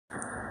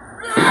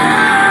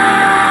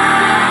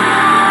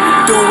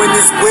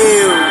His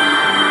will.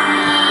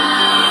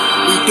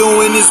 We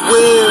doing His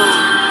will.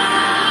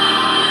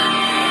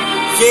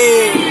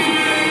 Yeah.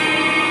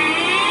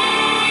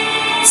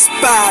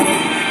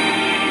 Spider.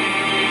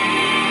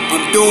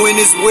 I'm doing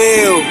His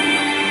will.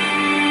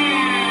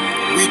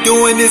 We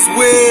doing His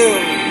will.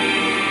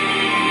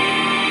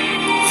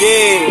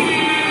 Yeah.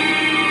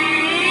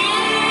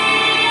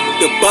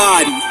 The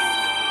body.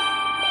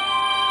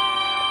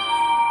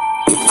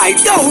 I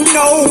don't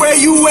know where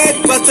you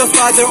at, but the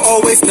Father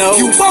always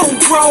knows. You won't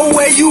grow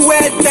where you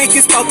at, think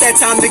it's about that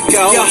time to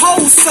go. Your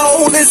whole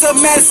soul is a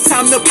mess,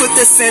 time to put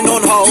the sin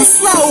on hold. You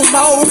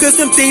slow-mo, cause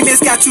them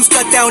demons got you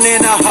stuck down in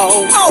a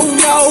hole. Oh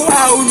no,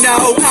 oh no,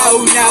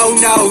 oh no,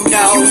 no,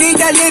 no. You need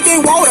that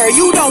living water,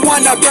 you don't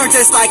wanna burn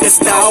just like a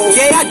stove.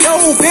 Yeah, I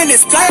dove in and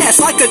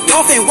splashed like a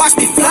dolphin, watch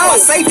me flow. My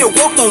Savior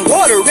walked on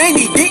water and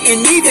He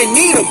didn't even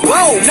need a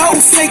boat. No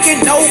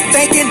sinking, no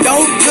thinking,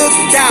 don't look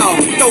down.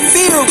 No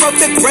fear of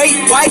the great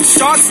white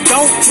sharks,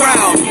 don't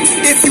drown.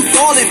 If you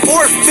fall and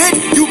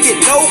forfeit, you get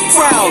no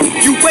crown.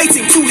 You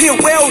waiting to hear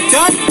well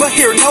done, but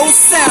hear no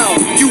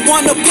sound. You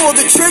wanna pull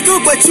the trigger,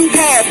 but you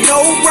have no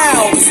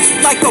rounds.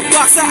 Like a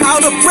boxer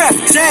out of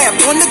breath, jab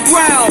on the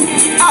ground.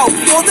 Out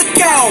for the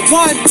count,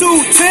 1,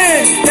 2,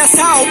 10. That's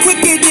how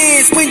quick it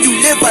is when you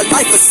live a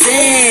life of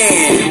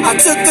sin. I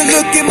took a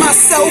look at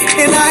myself,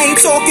 and I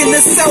ain't talking a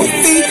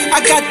selfie.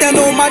 I got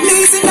down on my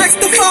knees and asked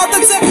the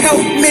Father to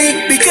help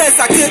me, because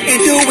I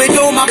couldn't do it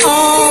on my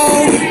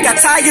own. Got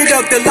tired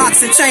of the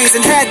locks and chains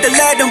and had to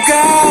let them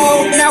go.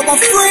 Now I'm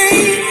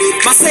free,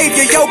 my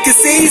Savior yoke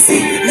is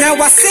easy. Now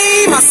I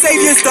see my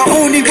Savior's the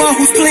only one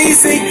who's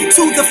pleasing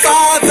to the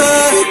Father,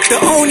 the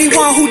only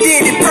one who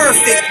did it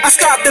perfect. I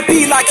strive to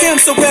be like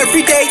Him, so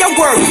every day I'm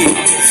working.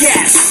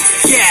 Yes,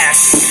 yes,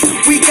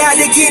 we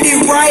gotta get it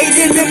right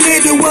in the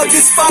middle of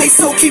this fight,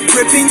 so keep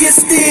gripping your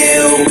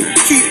steel.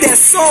 Keep that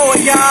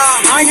sword,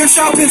 y'all. Iron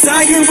sharpens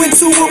iron, when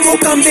two of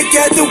will come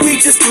together, we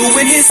just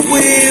doing His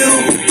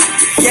will.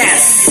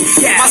 Yes,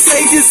 yes. My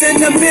Savior's in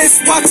the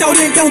midst, watch out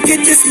and don't get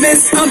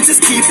dismissed. I'm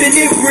just keeping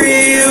it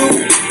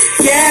real.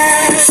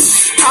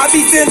 Yes, I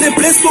be feeling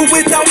blissful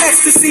without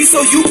ecstasy,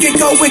 so you can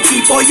go and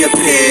keep all your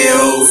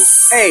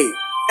pills. Hey,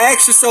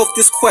 ask yourself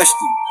this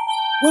question.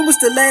 When was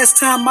the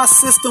last time my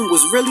system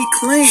was really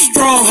clean?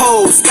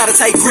 Strongholds, got a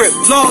tight grip.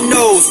 Long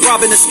nose,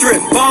 robbing the strip.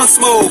 Bond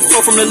smoke,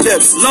 flow from the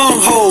lips. Long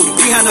hold,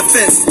 behind the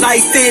fence.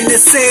 Life in the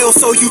cell,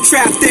 so you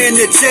trapped in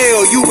the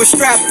jail. You were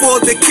strapped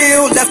for the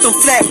kill, left on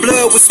flat,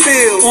 blood was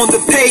spilled on the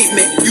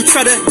pavement. You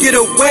try to get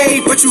away,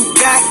 but you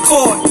got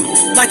caught.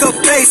 Like a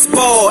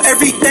baseball,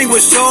 everything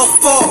was your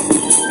fault.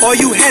 All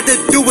you had to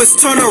do was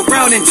turn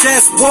around and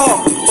just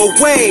walk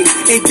away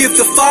and give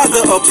the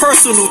Father a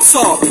personal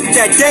talk.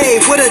 That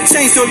day would've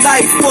changed your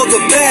life for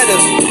the better.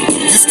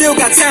 You still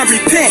got time,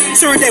 repent,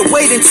 turn that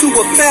weight into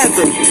a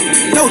feather.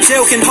 No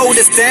jail can hold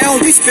us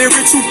down, we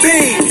spiritual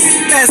beings.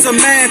 As a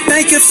man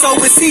thinketh, so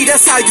is he,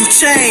 that's how you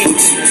change.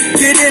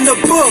 Get in the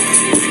book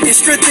and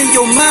strengthen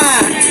your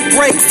mind.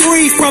 Break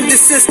free from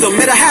this system,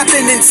 it'll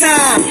happen in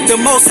time. The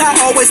Most High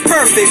always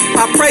perfect,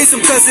 I praise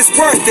Him cause it's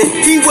worth it.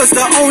 He was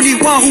the only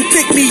one who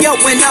picked me up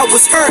when I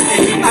was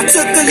hurting. I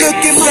took a look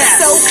at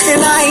myself,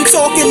 and I ain't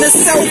talking a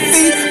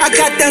selfie. I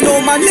got down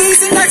on my knees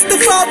and asked the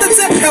Father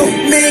to help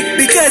me,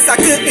 because I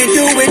couldn't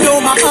do it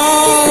on my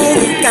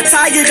own. Got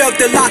tired of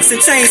the locks and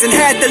chains and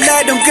had to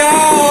let them go.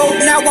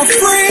 Now I'm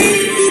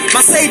free,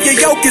 my Savior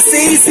yoke is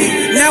easy.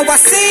 Now I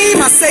see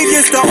my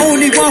Savior's the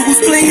only one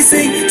who's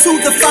pleasing to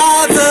the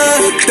Father,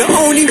 the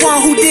only one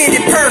who did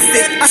it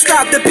perfect. I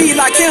strive to be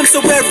like Him,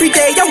 so every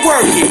day I'm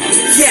working.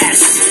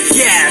 Yes,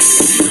 yes,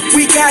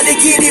 we gotta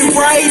get it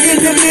right in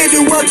the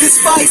middle of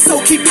this fight,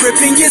 so keep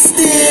gripping your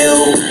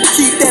steel.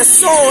 Keep that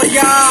sword,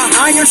 y'all.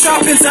 Iron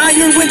sharpens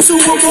iron, when two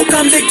of will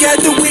come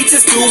together, we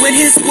just doing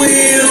His will.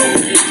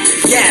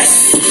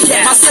 Yes,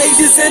 yes. My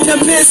Savior's in the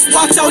midst,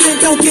 watch out and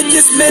don't get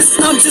dismissed.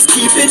 I'm just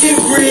keeping it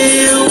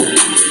real.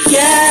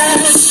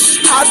 Yes,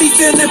 I be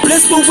feeling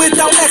blissful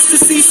without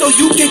ecstasy, so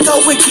you can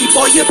go and keep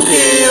all your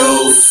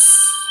pills.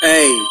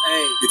 Hey,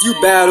 if you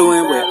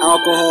battling with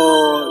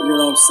alcohol, you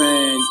know what I'm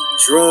saying,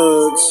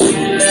 drugs,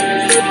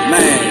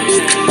 man,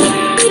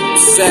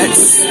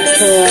 sex,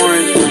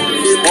 porn,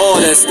 all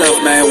that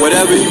stuff, man,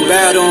 whatever you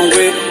battling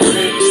with,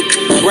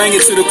 bring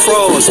it to the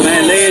cross,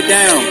 man, lay it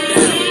down.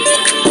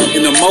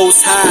 And the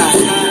Most High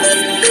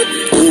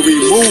will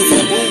remove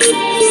it.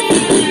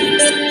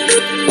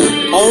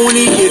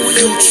 Only if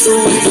you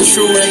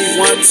truly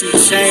want to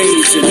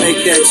change and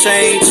make that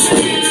change,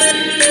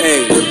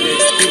 hey,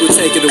 He will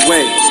take it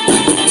away.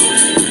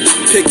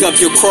 Pick up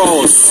your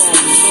cross.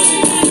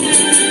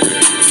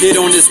 Get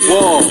on this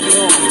wall.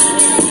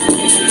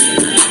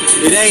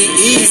 It ain't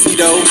easy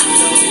though,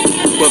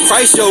 but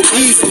Christ showed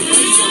easy.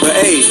 But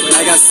hey,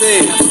 like I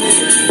said,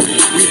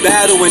 we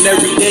battling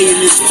every day in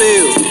this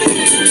field.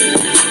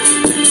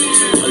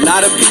 A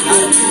lot of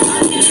people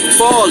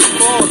falling.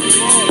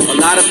 A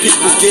lot of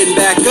people getting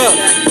back up.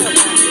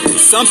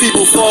 Some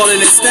people falling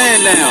and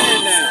stand down.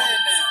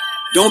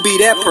 Don't be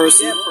that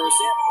person.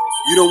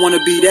 You don't want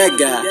to be that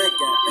guy.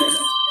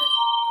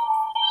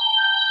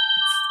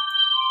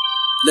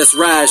 Let's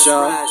rise,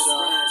 y'all.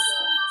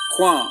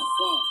 Quan.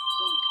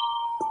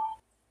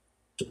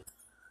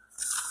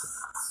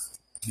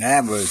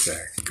 That was a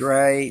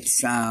great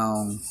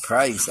song.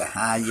 Praise the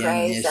Hayya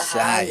Praise the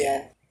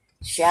Hayya.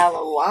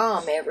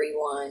 Shalom,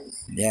 everyone.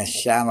 Yes,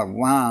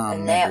 Shalom,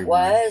 and that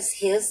everyone. was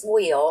His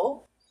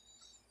Will.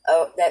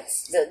 Oh,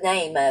 that's the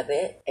name of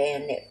it.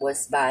 And it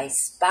was by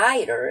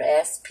Spyder,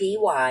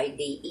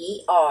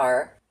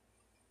 Spyder,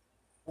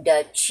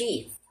 the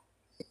Chief,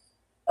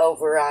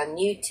 over on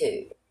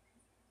YouTube.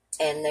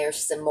 And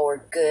there's some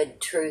more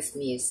good truth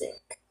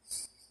music.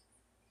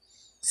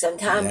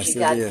 Sometimes Yes,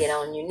 you got it to is. get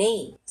on your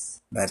knees.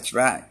 That's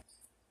right.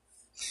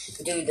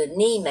 Do the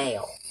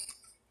knee-mail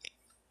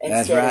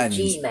That's instead right. of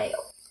Gmail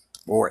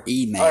Or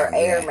email. or yeah.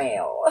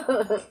 airmail.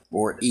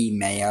 Or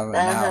email and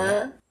all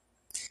that.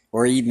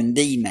 Or even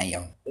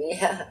D-mail.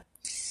 Yeah.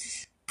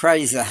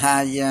 Praise the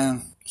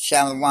Hayya.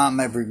 Shalom,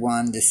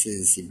 everyone. This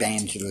is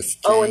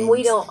Evangelist James. Oh, and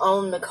we don't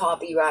own the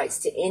copyrights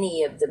to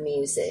any of the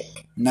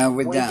music. No,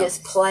 we We don't.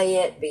 just play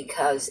it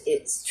because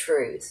it's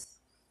truth.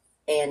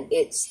 And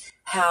it's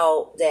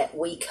how that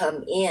we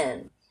come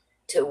in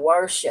to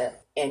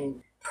worship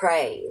and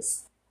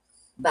praise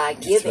by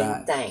giving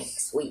right.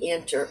 thanks. We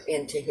enter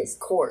into His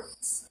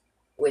courts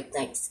with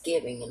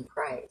thanksgiving and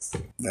praise.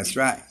 That's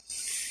right.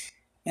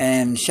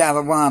 And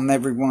Shalom,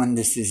 everyone.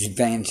 This is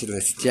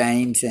Evangelist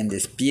James and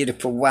his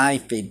beautiful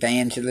wife,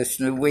 Evangelist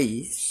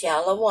Louise.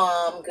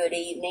 Shalom, good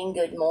evening,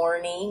 good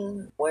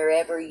morning,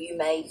 wherever you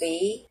may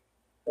be.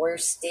 We're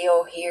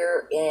still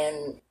here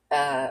in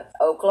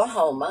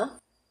Oklahoma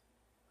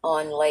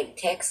on Lake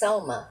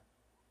Texoma.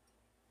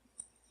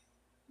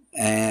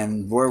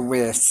 And we're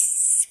with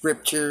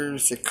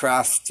Scriptures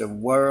Across the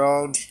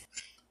World,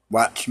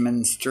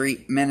 Watchman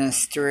Street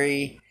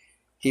Ministry,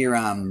 here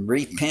on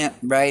Repent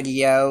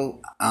Radio,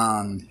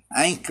 on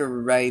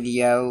Anchor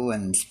Radio,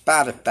 and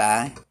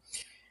Spotify.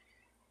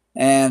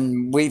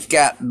 And we've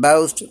got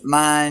both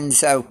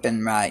lines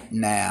open right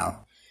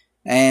now.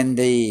 And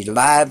the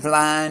live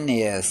line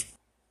is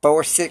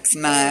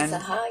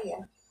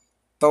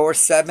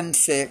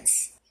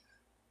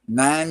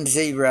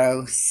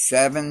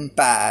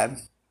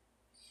 469-476-9075.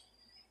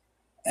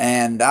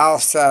 And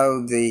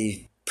also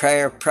the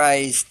prayer,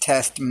 praise,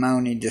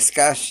 testimony,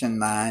 discussion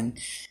line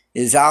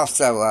is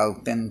also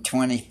open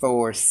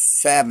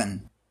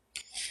 24/7.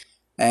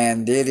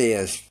 And it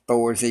is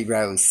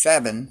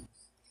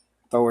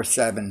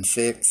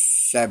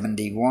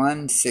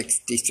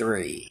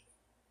 407-476-7163.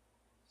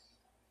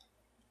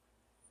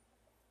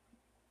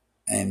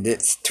 And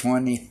it's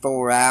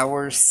 24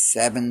 hours,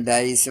 7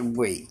 days a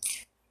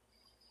week.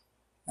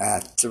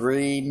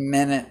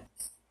 3-minute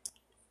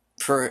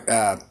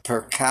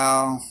per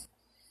call,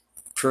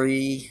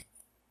 pre-call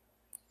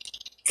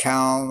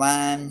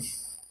line.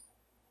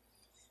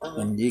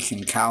 And you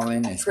can call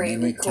in as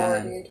many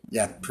times.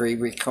 Yeah,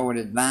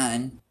 pre-recorded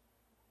line.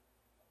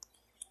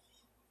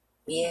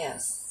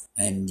 Yes.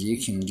 And you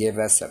can give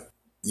a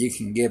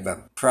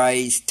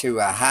praise to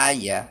a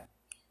Hayya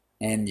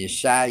and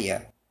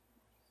Yeshaya.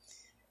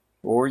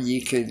 Or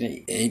you could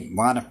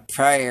want a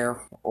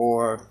prayer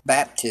or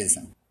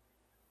baptism.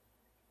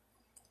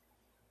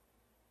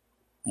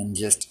 And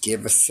just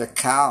give us a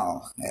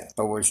call at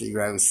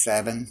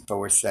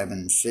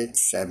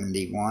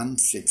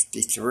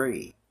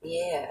 407-476-7163.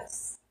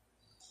 Yes.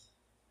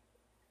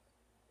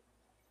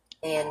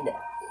 And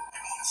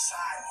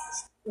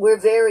we're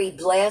very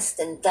blessed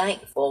and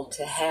thankful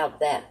to have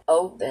that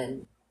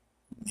open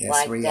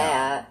like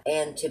that,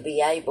 and to be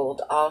able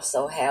to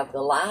also have the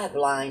live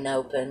line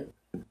open,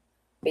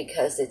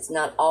 because it's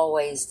not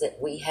always that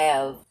we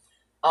have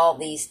all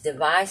these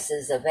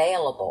devices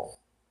available.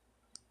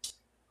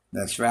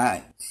 That's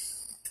right.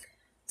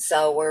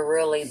 So we're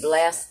really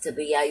blessed to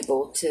be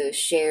able to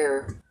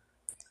share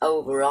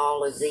over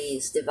all of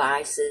these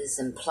devices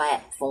and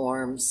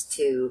platforms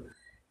to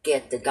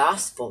get the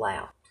gospel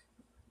out.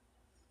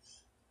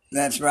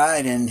 That's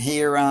right. And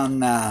here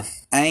on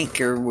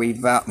Anchor,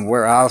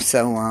 we're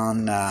also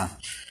on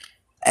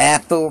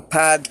Apple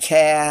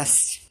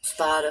Podcasts,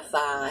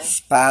 Spotify.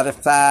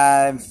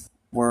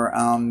 We're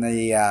on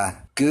the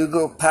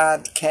Google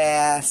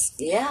Podcast.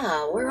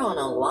 Yeah, we're on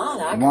a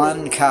lot.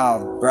 One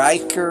called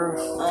Breaker.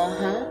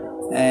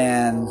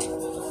 And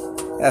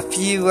a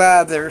few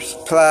others.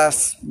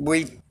 Plus,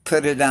 we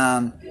put it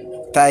on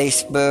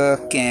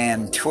Facebook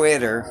and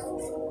Twitter.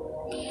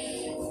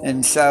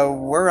 And so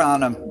we're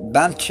on a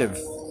bunch of...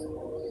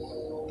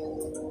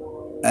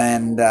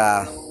 And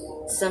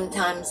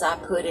sometimes I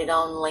put it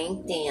on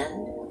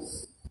LinkedIn.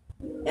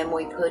 And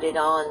we put it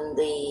on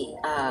the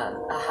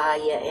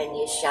Ahaya and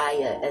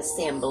Yeshaya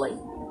Assembly.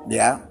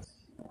 Yeah.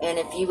 And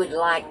if you would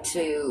like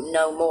to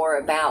know more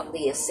about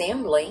the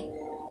assembly,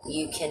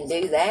 you can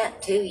do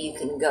that too. You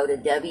can go to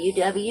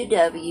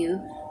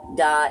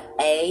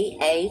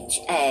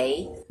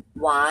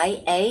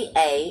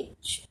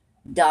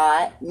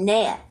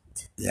www.ahayah.net.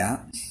 Yeah.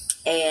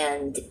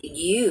 And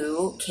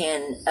you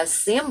can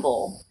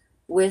assemble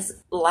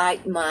with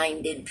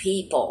like-minded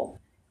people.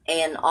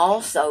 And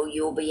also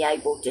you'll be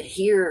able to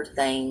hear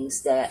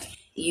things that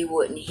you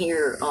wouldn't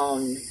hear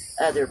on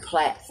other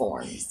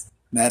platforms.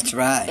 That's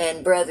right.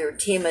 And Brother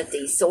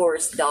Timothy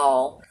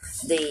Sorsdahl,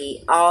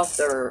 the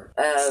author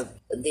of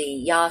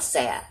the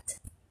Yasat,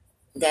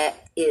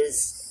 that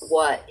is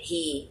what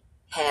he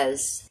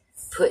has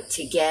put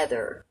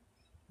together.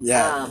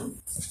 Yeah.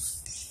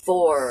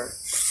 For,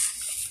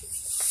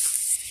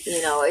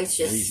 it's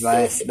just these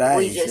last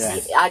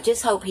days. I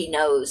just hope he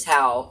knows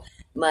how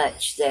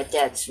much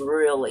that's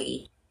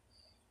really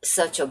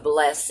such a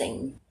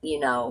blessing,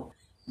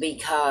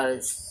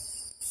 because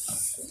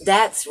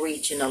that's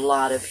reaching a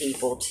lot of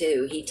people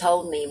too. He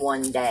told me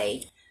one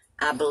day,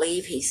 I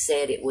believe he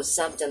said it was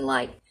something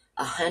like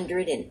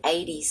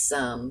 180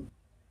 some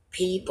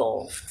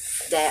people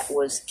that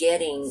was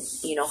getting,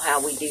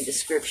 how we do the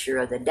scripture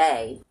of the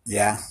day.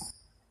 Yeah.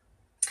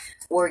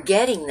 We're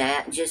getting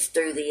that just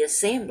through the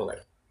assembly.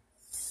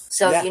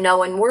 So, yeah.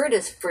 And we're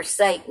to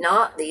forsake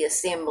not the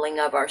assembling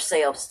of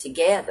ourselves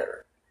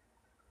together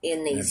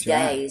in these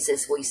days,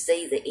 as we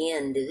see the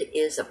end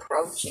is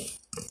approaching.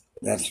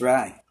 That's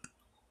right.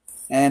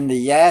 And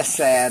the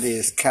Yasat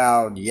is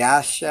called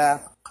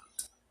Yasha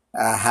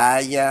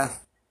Ahaya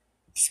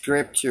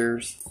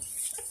Scriptures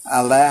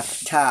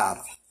Aleph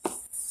Tav.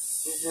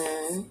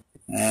 Mm-hmm.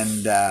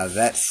 And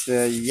that's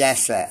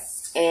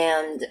Yasat.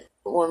 And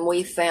when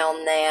we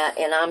found that,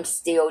 and I'm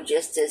still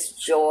just as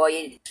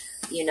joyed,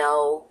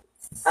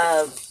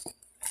 of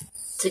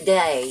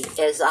today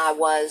as I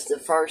was the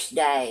first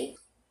day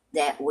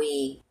that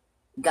we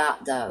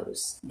got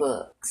those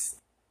books,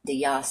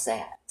 the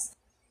Yasats.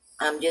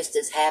 I'm just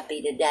as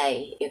happy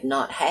today, if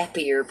not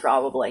happier,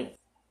 probably.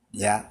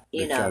 Yeah,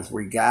 because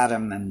we got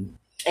them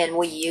and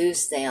we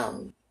use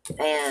them,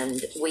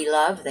 and we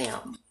love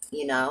them,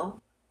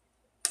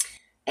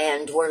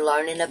 And we're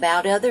learning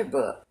about other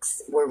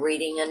books. We're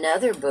reading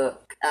another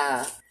book,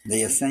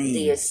 the Essene.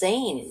 The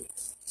Essene.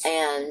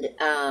 And,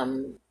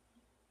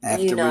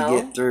 after we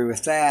get through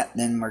with that,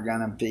 then we're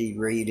going to be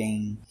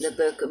reading the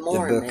Book of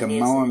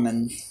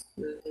Mormon.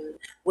 Mm-hmm.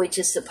 Which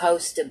is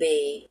supposed to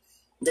be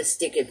the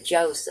Stick of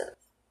Joseph.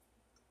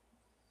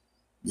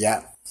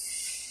 Yeah.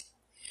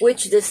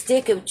 Which the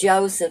Stick of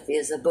Joseph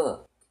is a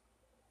book.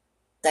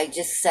 They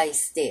just say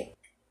stick.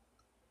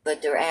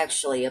 But they're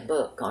actually a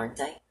book, aren't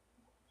they?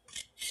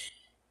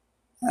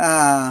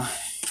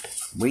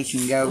 We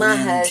can go My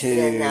into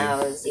husband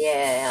knows,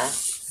 yeah.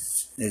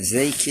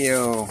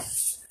 Ezekiel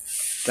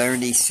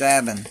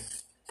 37.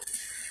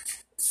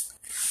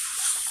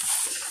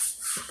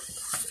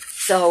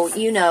 So,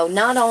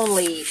 not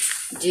only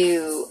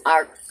do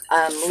our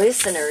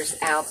listeners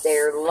out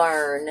there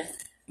learn,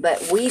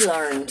 but we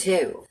learn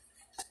too.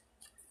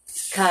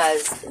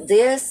 Because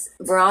this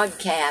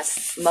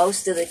broadcast,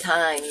 most of the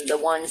time, the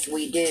ones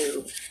we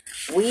do,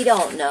 we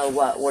don't know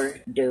what we're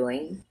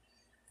doing.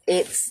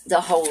 It's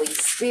the Holy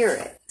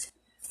Spirit.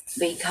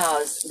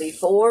 Because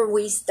before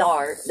we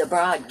start the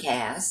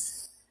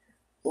broadcast,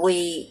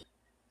 we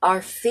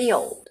are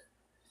filled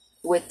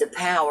with the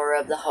power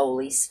of the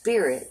Holy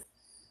Spirit.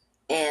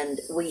 And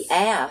we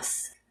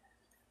ask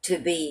to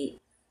be,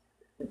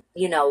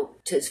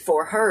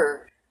 for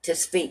her to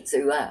speak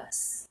through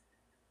us.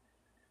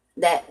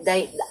 That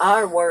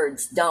our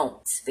words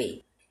don't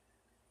speak.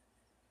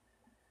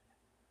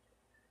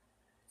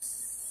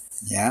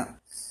 Yeah.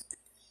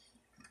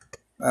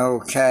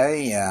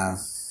 Okay,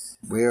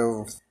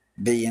 we'll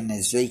be in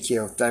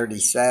Ezekiel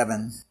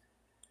 37.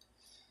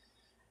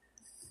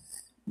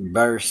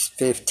 Verse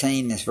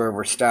 15 is where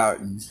we're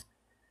starting.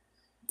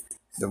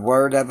 The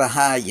word of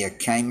Ahiah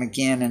came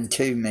again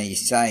unto me,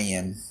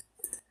 saying,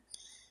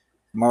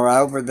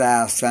 Moreover,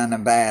 thou son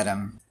of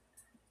Adam,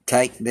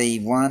 take thee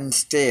one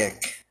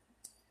stick,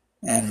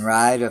 and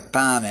write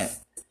upon it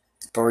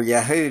for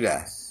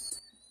Yehudah,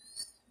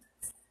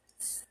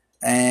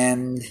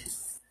 and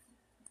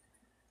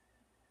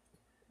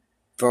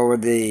for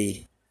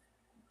the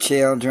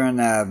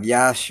children of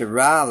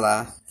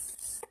Yasharallah,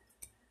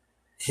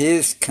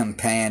 his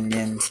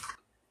companions,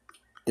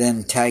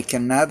 then take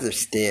another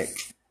stick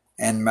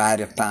and write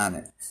upon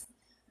it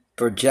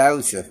for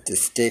Joseph, the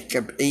stick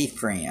of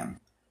Ephraim,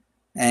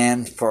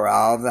 and for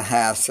all the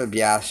house of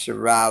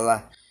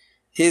Yasharallah,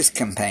 his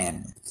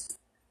companions,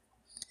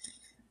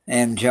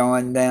 and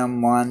join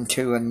them one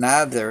to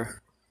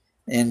another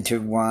into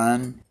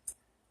one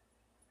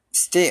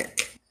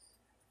stick,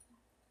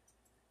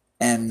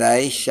 and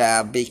they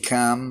shall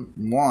become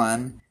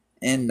one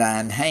in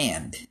thine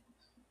hand.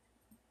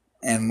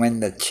 And when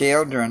the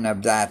children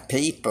of thy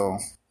people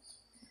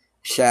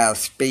shall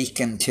speak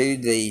unto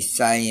thee,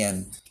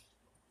 saying,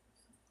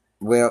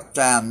 Wilt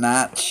thou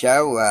not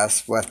show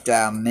us what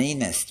thou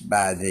meanest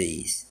by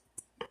these?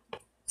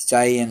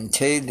 Say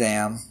unto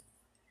them,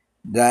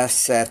 Thus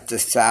saith the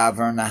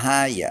sovereign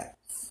Ahiah,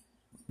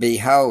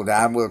 Behold,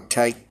 I will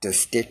take the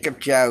stick of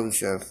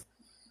Joseph,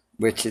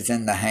 which is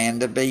in the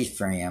hand of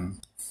Ephraim,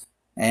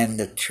 and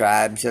the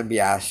tribes of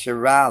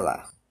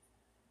Yasharallah,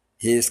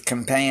 his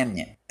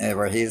companion,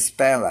 or his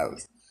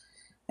fellows,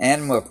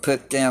 and will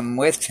put them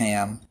with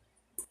him,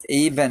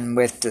 even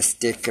with the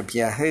stick of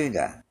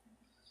Yehudah,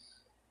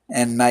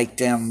 and make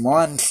them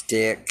one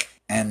stick,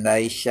 and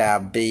they shall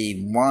be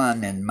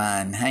one in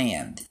mine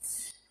hand.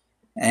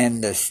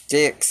 And the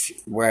sticks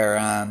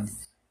whereon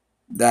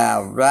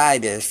thou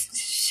writest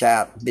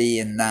shall be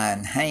in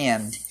thine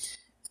hand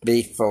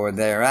before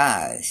their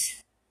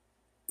eyes.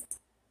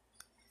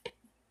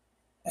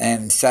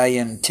 And say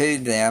unto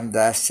them,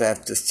 thus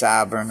saith the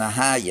sovereign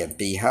Ahiah,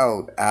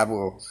 behold, I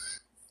will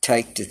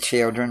take the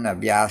children of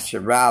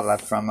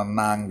Yasharallah from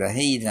among the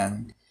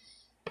heathen,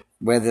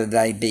 whither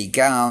they be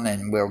gone,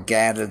 and will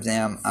gather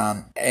them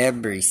on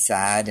every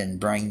side and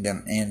bring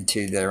them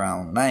into their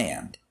own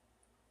land.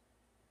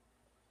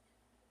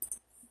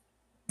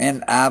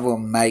 And I will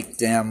make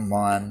them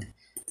one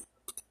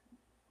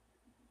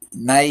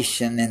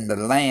nation in the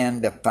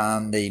land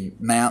upon the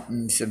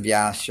mountains of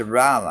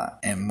Yasharallah,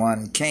 and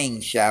one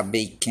king shall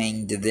be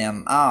king to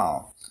them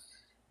all,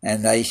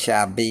 and they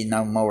shall be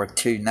no more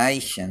two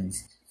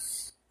nations,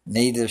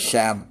 neither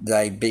shall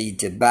they be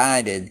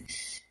divided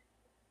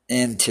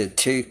into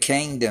two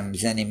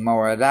kingdoms any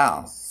more at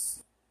all.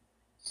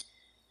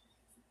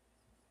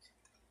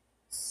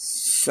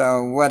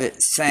 So what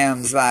it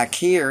sounds like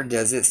here,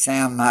 does it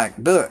sound like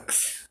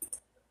books?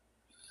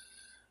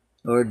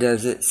 Or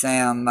does it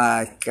sound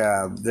like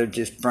they're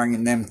just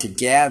bringing them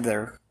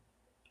together,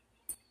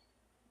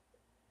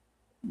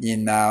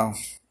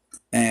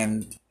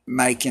 and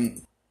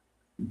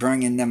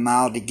bringing them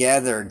all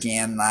together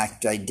again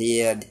like they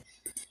did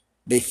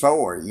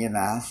before,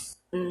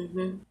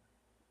 Mm-hmm.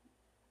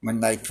 when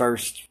they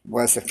first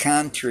was a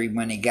country,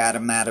 when he got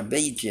them out of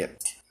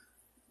Egypt.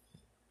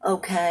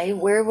 Okay,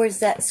 where was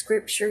that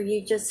scripture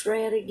you just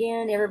read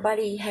again?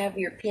 Everybody have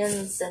your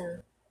pens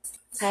and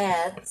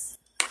pads.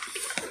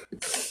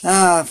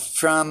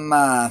 From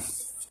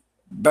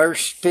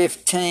verse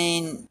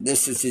 15,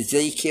 this is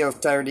Ezekiel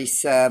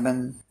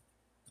 37,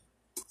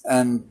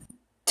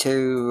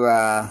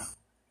 to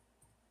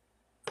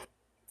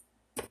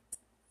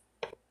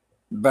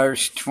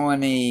verse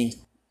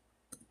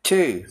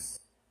 22.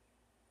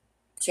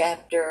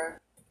 Chapter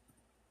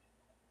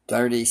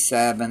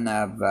 37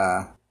 of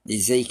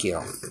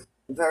Ezekiel.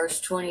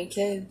 Verse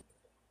 22.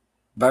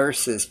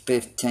 Verses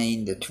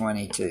 15 to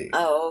 22.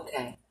 Oh,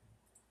 okay.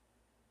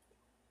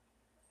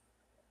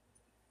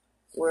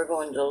 We're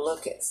going to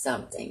look at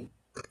something.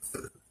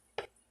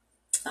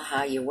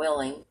 How you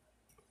willing?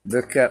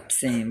 Look up,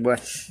 seeing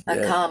what's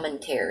a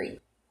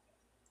commentary.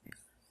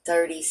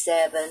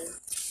 37.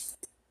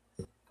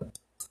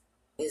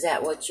 Is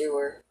that what you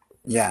were?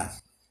 Yeah.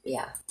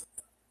 Yeah.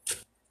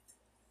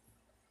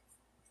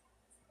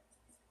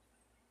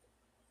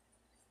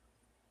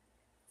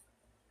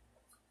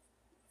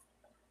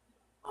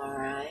 All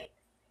right.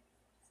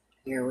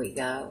 Here we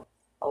go.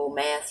 Old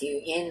Matthew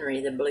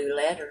Henry, the Blue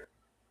Letter.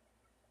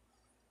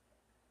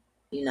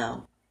 Yeah.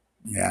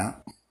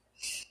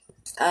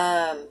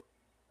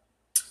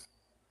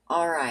 All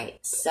right.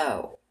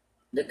 So,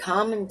 the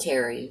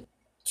commentary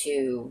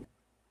to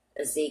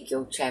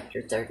Ezekiel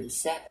chapter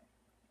 37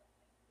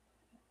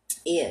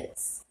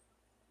 is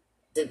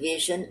the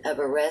vision of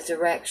a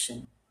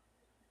resurrection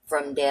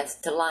from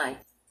death to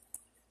life.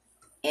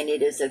 And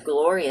it is a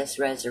glorious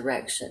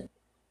resurrection.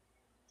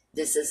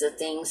 This is a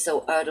thing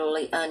so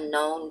utterly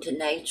unknown to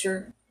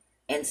nature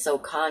and so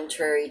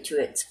contrary to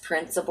its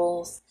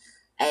principles,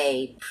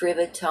 a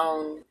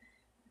privaton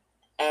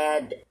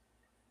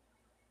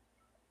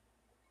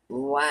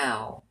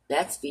wow,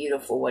 that's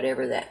beautiful,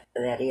 whatever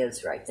that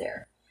is right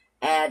there.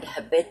 Ad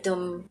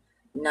habitum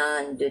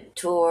non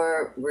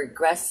detur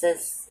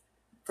regressus,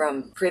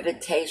 from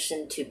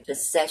privitation to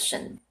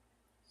possession.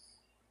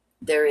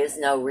 There is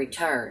no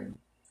return.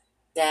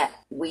 That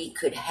we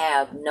could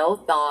have no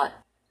thought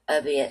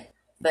of it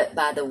but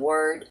by the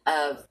word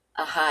of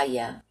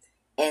Ahiah,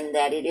 and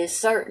that it is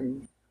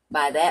certain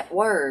by that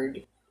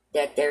word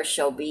that there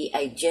shall be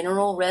a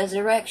general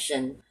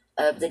resurrection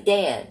of the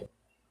dead,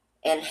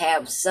 and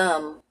have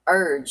some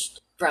urged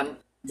from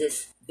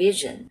this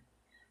vision,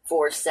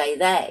 for say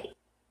they,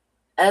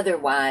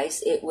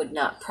 otherwise it would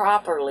not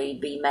properly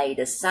be made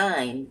a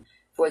sign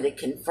for the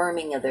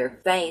confirming of their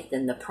faith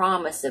and the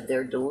promise of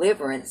their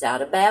deliverance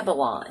out of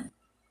Babylon,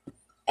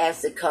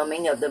 as the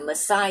coming of the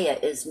Messiah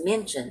is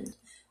mentioned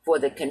for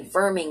the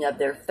confirming of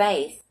their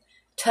faith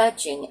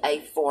touching a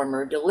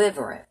former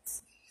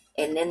deliverance.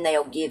 And then they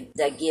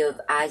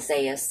give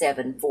Isaiah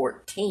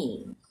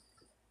 7:14.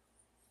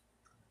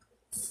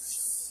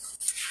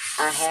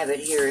 I have it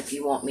here if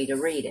you want me to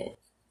read it.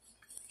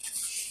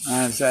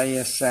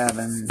 Isaiah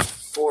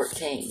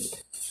 7:14.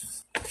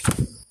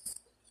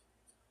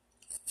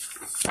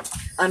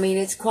 I mean,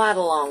 it's quite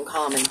a long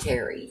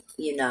commentary,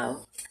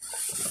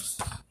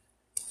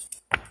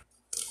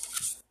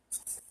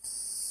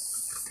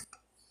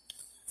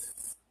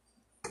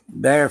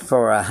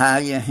 Therefore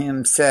Ahiah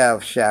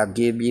himself shall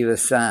give you a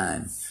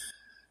sign.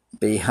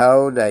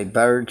 Behold, a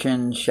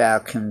virgin shall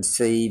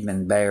conceive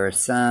and bear a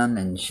son,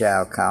 and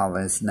shall call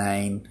his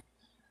name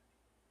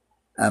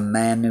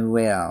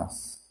Emmanuel.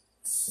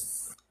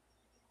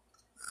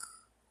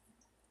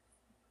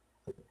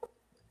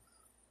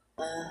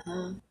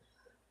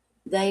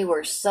 They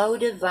were so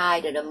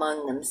divided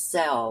among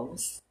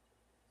themselves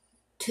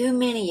too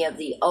many of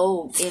the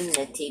old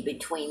enmity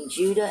between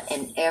Judah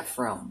and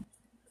Ephraim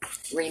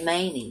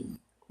remaining,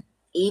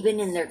 even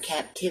in their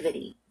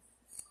captivity.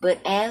 But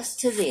as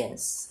to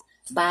this,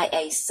 by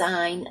a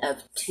sign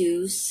of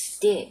 2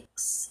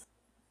 sticks,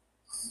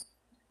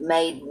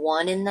 made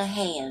one in the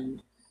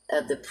hand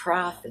of the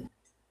prophet,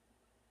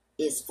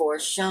 is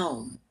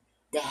foreshown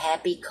the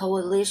happy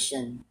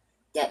coalition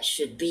that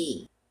should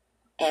be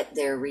at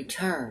their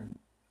return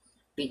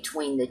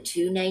between the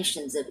 2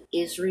 nations of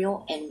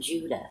Israel and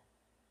Judah.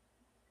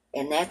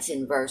 And that's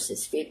in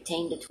verses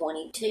 15 to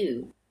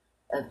 22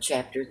 of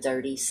chapter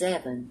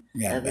 37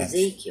 of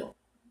Ezekiel.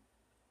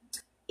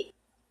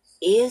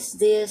 In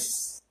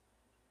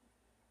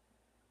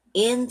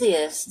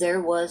this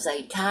there was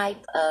a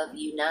type of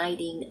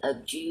uniting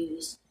of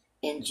Jews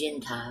and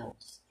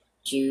Gentiles,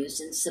 Jews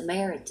and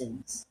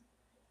Samaritans,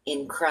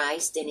 in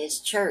Christ and his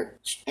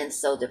church. And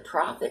so the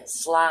prophet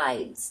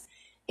slides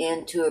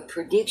into a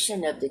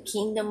prediction of the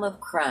kingdom of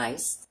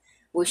Christ,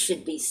 which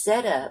should be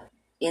set up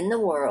in the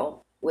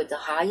world with the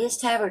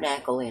highest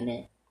tabernacle in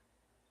it,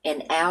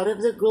 and out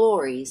of the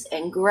glories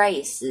and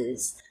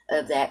graces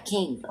of that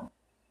kingdom.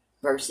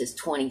 Verses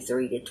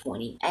 23 to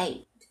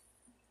 28.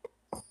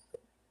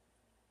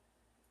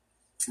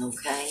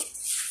 Okay?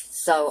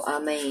 So, I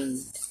mean,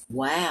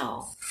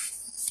 wow.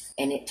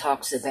 And it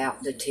talks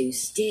about the 2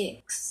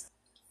 sticks.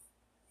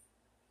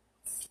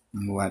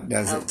 What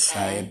does it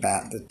say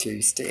about the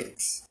 2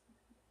 sticks?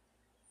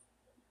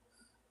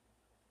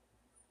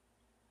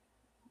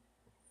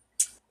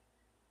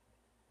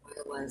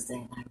 Where was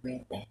that? I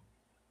read that.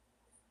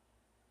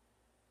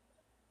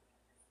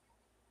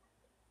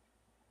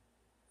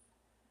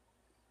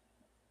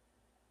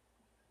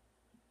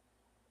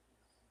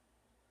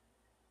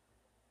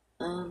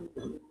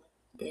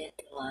 Dead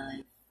to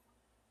life.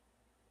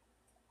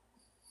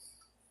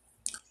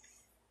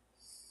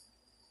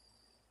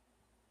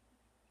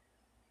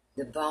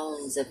 The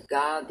bones of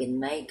Gog and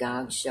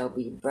Magog shall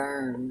be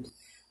burned.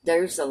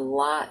 There's a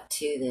lot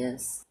to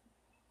this.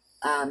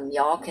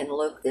 Y'all can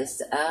look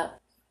this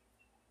up.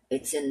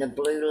 It's in the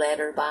Blue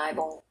Letter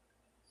Bible.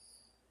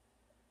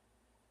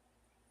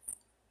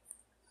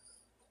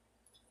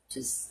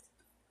 Just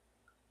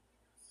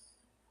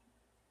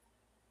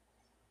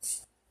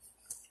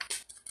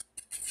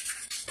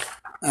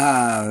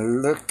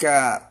look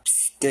up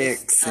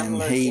sticks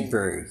in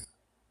Hebrew.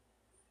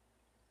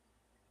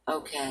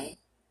 Okay.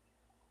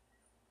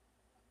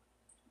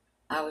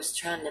 I was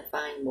trying to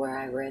find where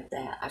I read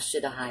that. I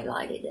should have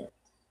highlighted it.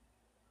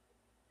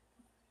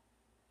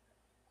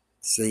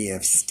 See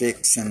if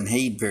sticks in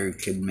Hebrew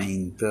could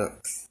mean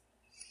books.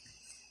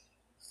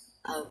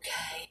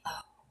 Okay.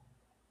 Oh.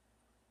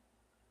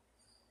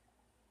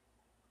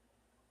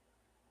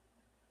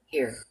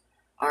 Here.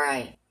 All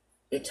right.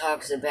 It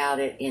talks about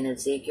it in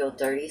Ezekiel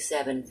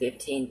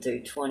 37:15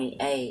 through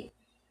 28.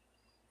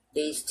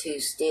 These 2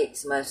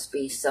 sticks must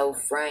be so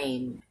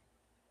framed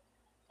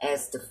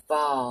as to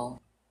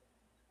fall.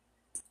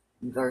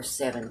 Verse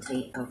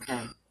 17.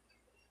 Okay.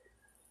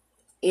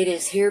 It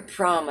is here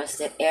promised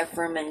that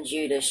Ephraim and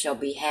Judah shall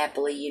be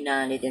happily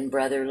united in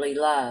brotherly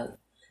love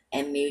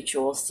and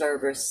mutual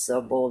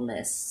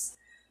serviceableness,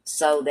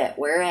 so that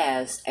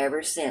whereas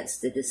ever since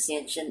the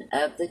dissension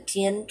of the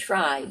 10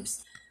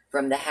 tribes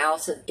from the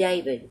house of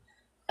David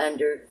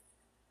under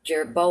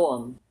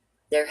Jeroboam,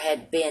 there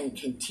had been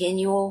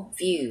continual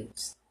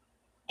feuds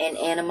and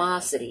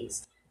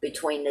animosities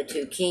between the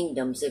 2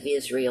 kingdoms of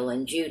Israel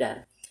and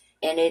Judah.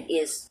 And it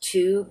is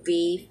to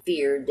be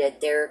feared that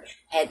there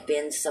had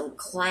been some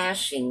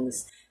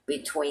clashings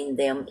between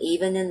them,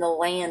 even in the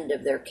land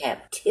of their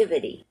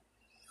captivity.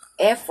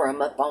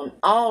 Ephraim, upon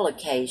all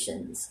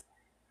occasions,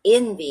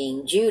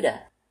 envying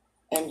Judah,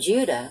 and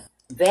Judah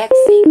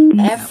vexing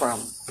Ephraim.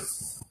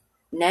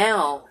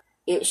 Now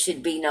it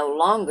should be no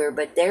longer,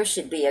 but there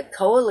should be a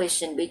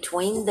coalition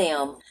between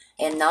them,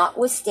 and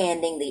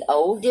notwithstanding the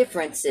old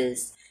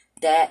differences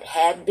that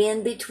had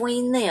been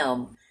between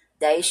them,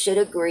 they should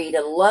agree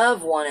to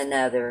love one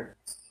another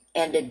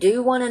and to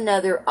do one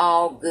another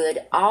all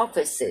good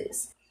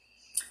offices.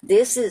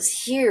 This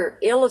is here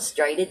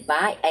illustrated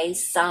by a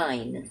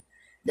sign.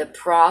 The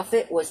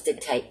prophet was to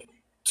take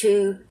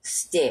 2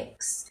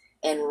 sticks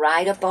and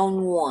write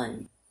upon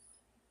one.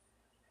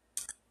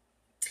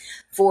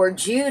 For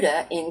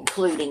Judah,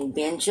 including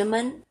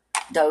Benjamin,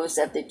 those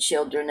of the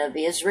children of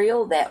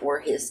Israel that were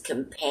his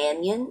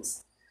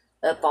companions,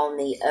 upon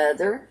the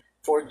other,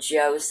 for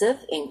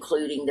Joseph,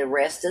 including the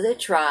rest of the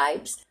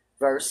tribes,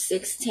 verse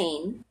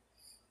 16,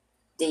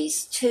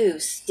 these 2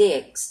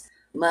 sticks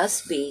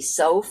must be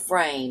so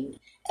framed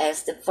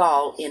as to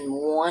fall in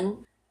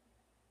one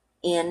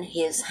in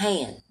his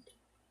hand,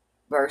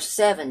 verse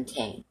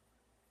 17.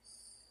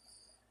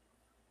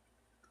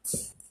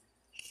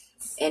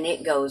 And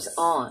it goes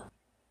on.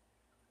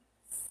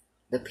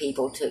 The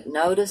people took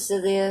notice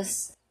of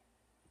this.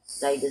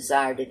 They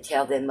desired to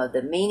tell them of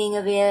the meaning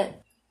of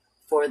it,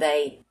 for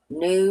they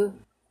knew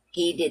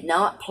he did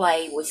not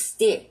play with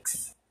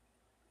sticks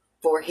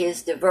for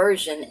his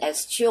diversion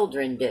as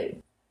children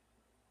do.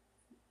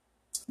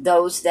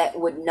 Those that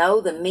would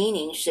know the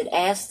meaning should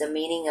ask the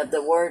meaning of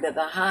the word of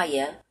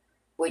Ahiah,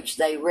 which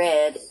they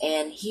read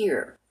and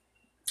hear.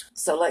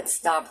 So let's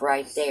stop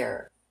right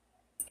there.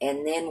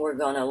 And then we're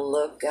going to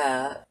look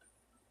up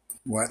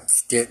what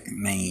stick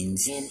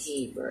means in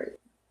Hebrew.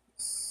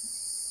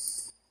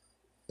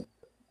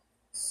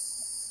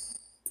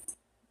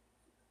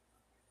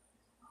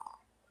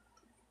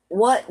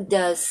 What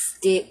does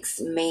sticks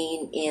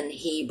mean in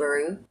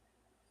Hebrew?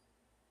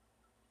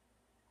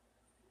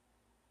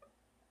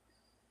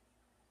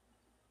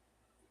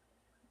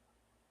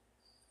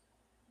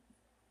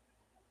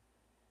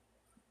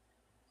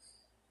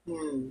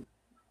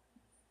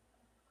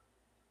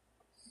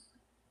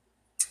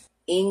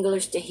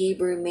 English to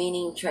Hebrew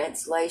meaning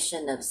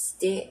translation of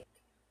stick.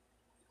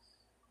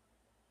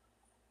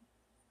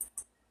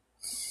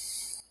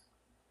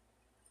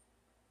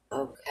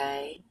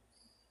 Okay.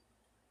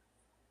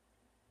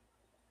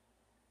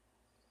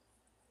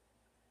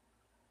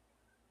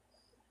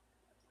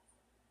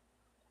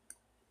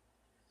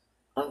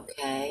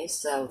 Okay,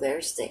 so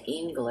there's the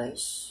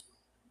English.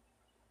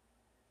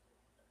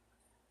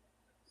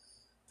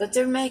 But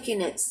they're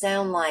making it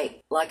sound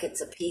like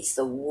it's a piece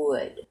of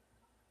wood,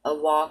 a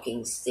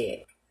walking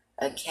stick,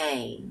 a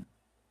cane.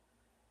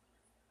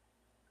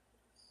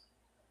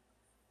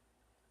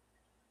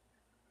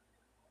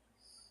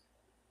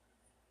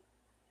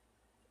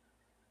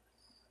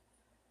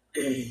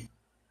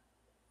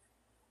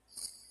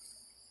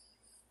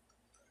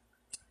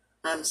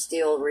 I'm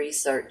still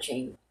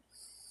researching.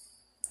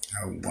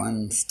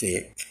 One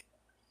stick.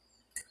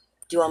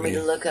 Do you want me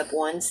to look up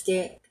one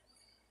stick?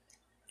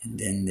 And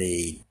then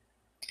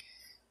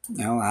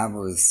no, I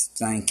was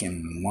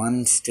thinking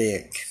one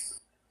stick.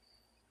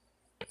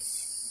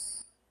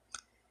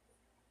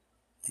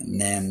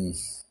 And then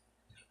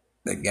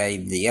they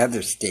gave the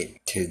other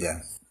stick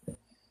to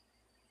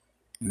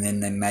and then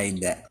they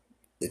made the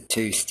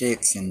two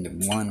sticks into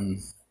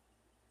one.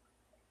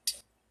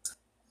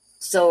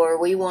 So are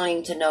we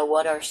wanting to know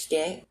what are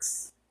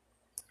sticks?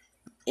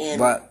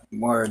 What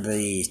were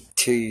the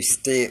two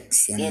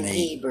sticks in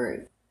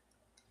Hebrew?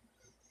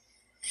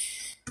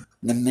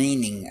 The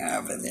meaning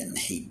of it in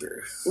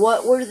Hebrew.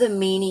 What were the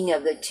meaning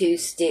of the two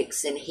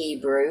sticks in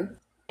Hebrew?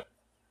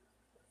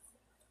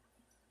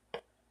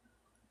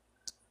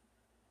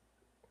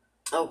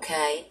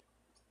 Okay.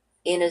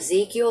 In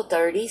Ezekiel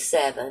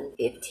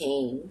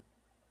 37:15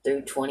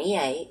 through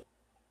 28,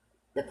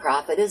 the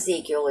prophet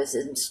Ezekiel is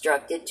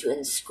instructed to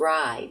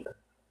inscribe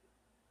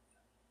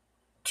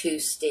two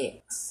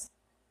sticks,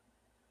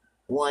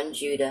 one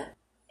Judah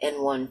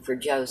and one for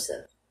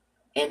Joseph,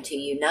 and to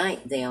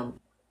unite them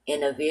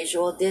in a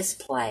visual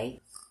display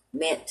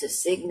meant to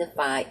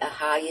signify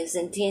Ahiah's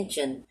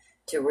intention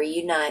to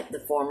reunite the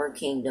former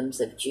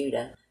kingdoms of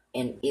Judah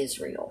and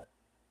Israel.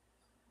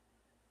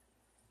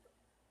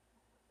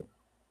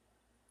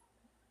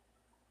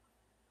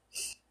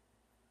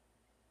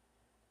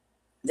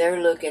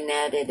 They're looking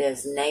at it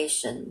as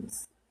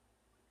nations.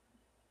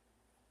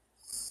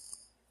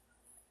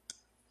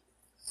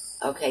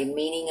 Okay,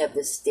 meaning of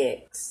the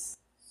sticks.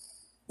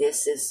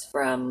 This is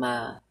from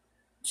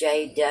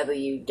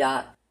jw.org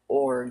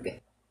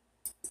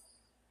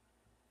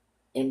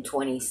in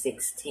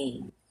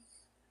 2016.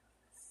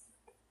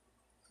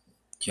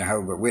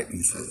 Jehovah's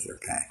Witnesses,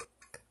 okay.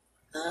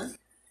 Huh?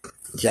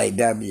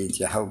 JW,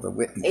 Jehovah's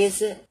Witnesses.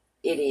 Is it?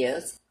 It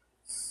is.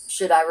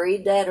 Should I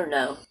read that or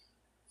no?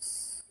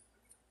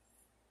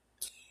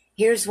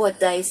 Here's what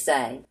they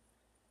say.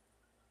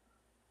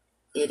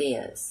 It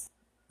is.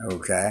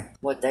 Okay.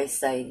 What they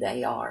say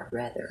they are,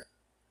 rather.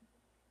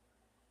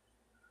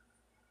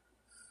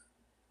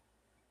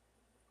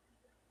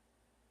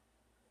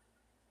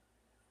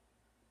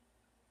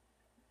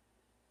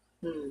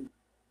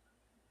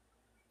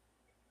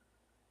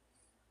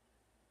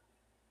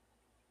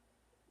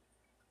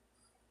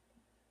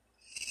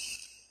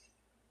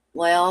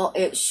 Well,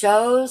 it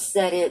shows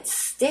that it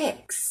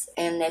sticks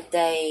and that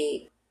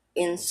they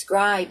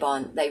write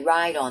on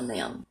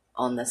them,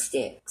 on the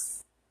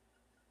sticks.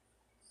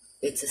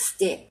 It's a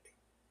stick.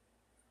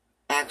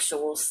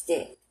 Actual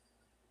stick.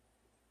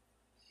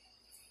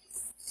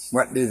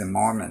 What do the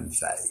Mormons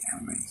say?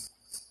 I mean,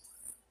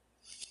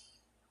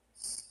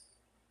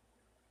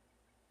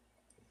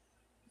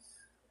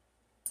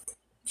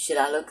 should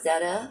I look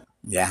that up?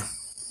 Yeah.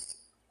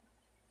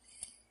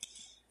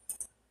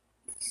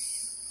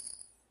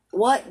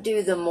 What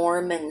do the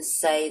Mormons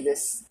say the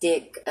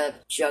stick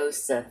of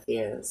Joseph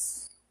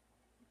is?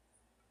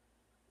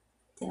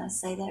 Did I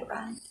say that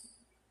right?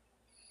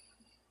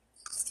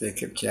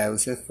 Stick of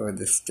Joseph or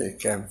the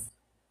stick of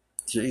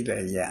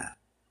Judah? Yeah.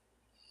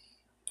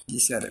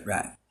 You said it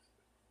right.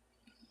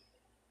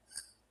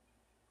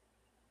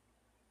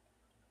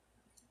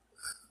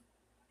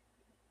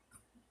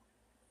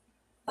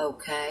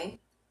 Okay.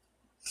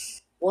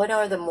 What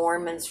are the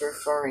Mormons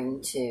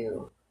referring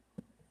to?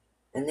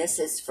 And this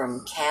is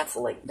from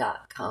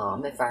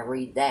Catholic.com, if I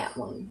read that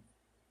one.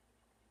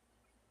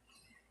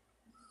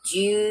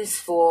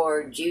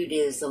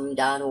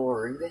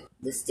 JewsForJudaism.org,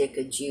 the stick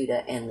of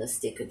Judah and the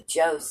stick of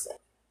Joseph.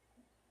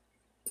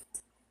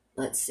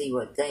 Let's see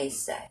what they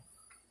say.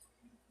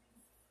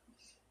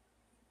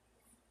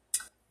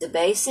 The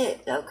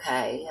basic,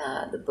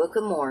 the Book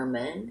of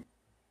Mormon,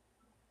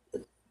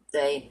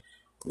 the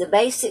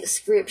basic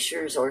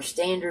scriptures or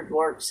standard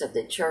works of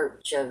the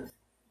Church of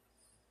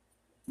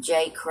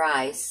J.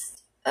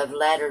 Christ of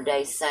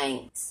Latter-day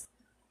Saints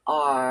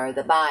are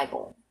the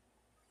Bible.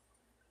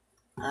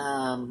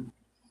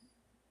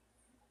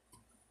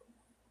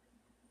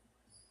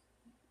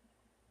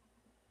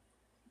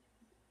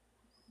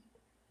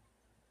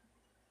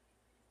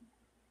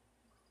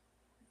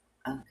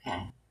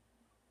 Okay.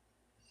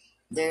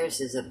 Theirs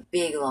is a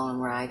big long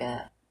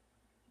write-up.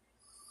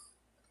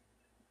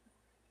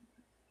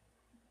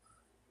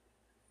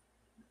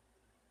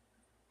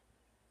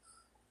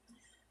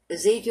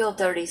 Ezekiel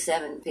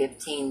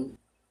 37:15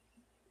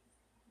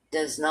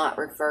 does not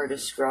refer to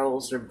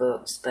scrolls or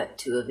books, but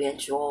to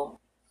eventual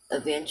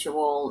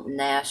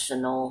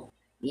national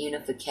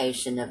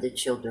unification of the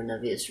children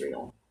of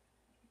Israel.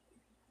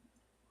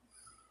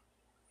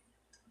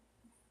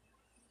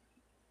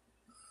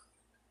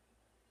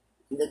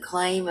 The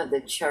claim of the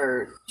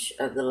Church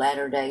of the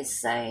Latter-day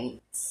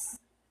Saints,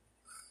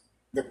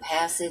 the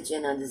passage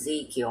in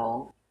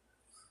Ezekiel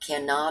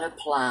cannot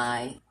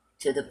apply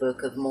to the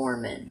Book of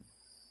Mormon,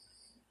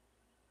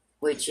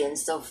 which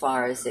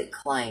insofar as it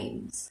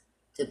claims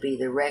to be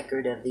the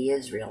record of the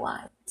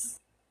Israelites,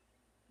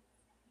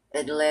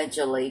 it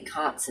allegedly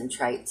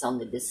concentrates on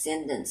the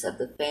descendants of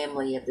the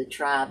family of the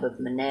tribe of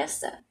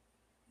Manasseh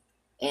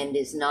and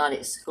is not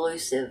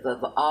exclusive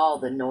of all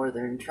the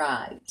northern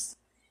tribes.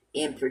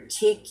 In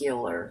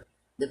particular,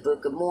 the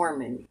Book of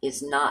Mormon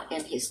is not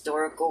an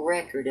historical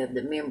record of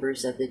the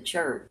members of the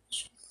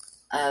Church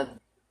of,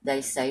 they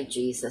say,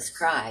 Jesus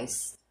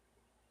Christ,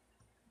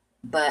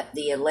 but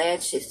the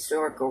alleged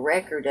historical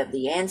record of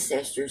the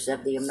ancestors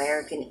of the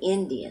American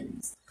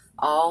Indians.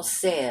 All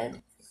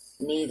said,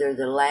 neither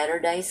the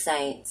Latter-day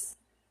Saints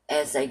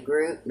as a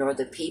group nor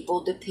the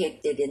people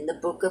depicted in the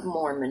Book of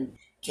Mormon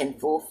can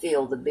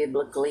fulfill the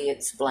biblically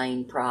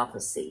explained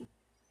prophecy.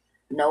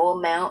 No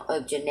amount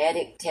of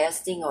genetic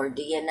testing or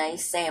DNA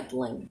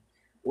sampling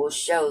will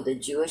show the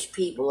Jewish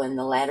people and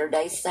the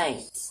Latter-day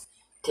Saints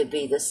to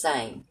be the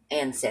same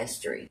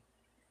ancestry.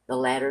 The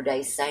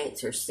Latter-day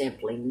Saints are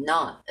simply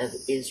not of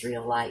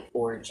Israelite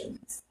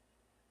origins.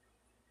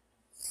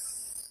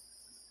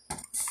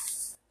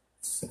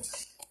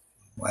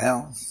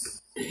 Well,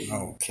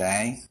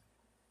 okay.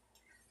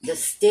 The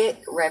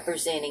stick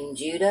representing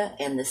Judah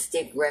and the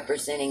stick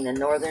representing the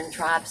northern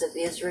tribes of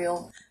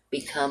Israel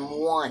become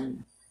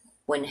one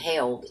when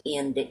held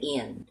end to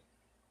end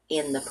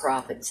in the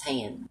prophet's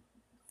hand.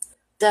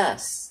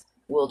 Thus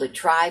will the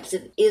tribes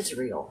of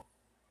Israel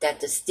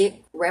that the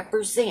stick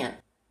represent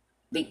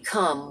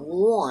become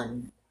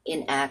one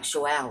in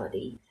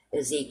actuality.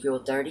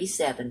 Ezekiel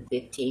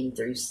 37:15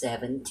 through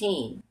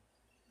 17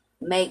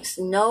 makes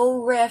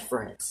no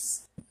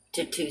reference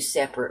to two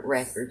separate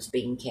records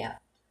being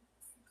kept,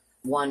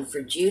 one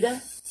for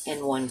Judah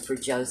and one for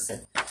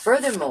Joseph.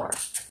 Furthermore,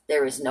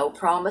 there is no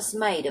promise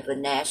made of a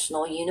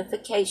national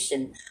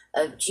unification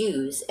of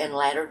Jews and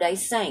Latter-day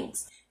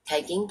Saints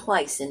taking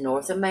place in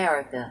North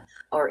America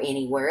or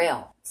anywhere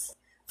else.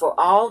 For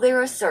all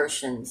their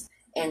assertions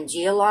and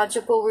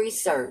geological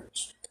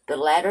research, the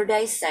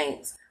Latter-day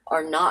Saints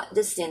are not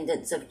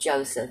descendants of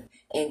Joseph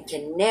and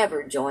can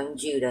never join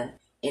Judah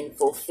in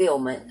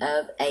fulfillment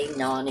of a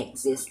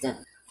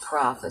non-existent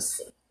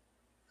prophecy.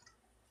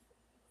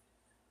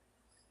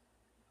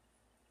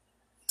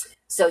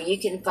 So you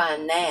can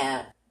find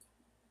that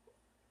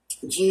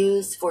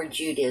Jews for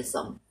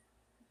Judaism,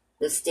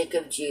 the stick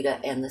of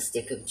Judah and the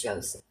stick of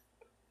Joseph.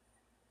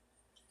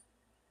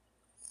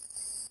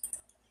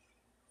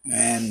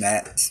 And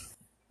that's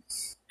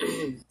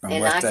and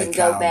I can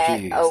go back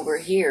Jews. Over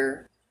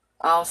here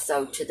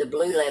also to the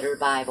Blue Letter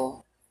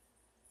Bible,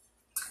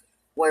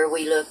 where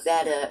we look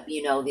that up,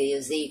 the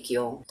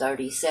Ezekiel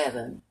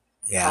 37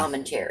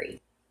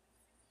 commentary.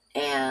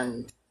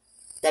 And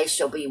they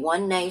shall be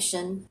one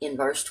nation in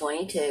verse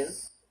 22.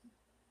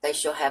 They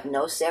shall have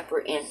no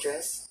separate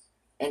interests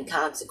and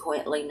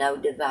consequently no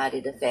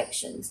divided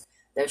affections.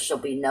 There shall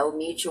be no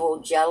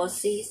mutual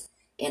jealousies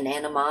and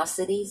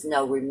animosities,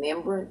 no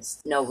remembrance,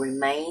 no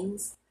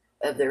remains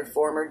of their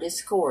former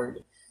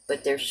discord,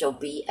 but there shall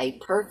be a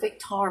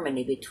perfect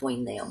harmony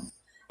between them,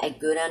 a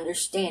good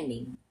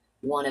understanding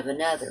one of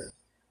another,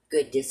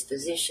 good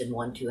disposition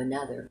one to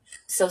another.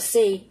 So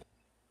see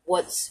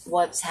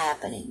what's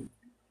happening.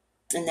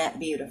 Isn't that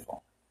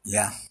beautiful?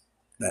 Yeah,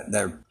 that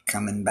they're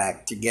coming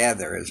back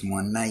together as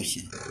one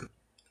nation.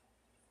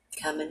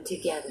 Coming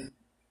together.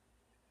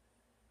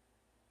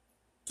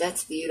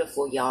 That's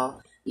beautiful,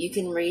 y'all. You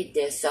can read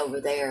this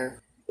over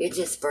there. It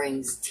just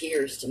brings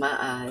tears to my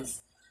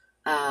eyes.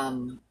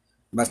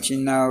 But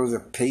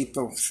the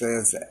people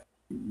says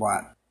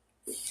what?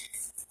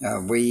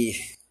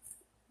 We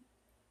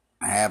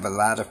have a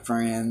lot of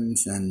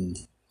friends and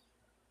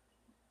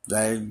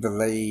they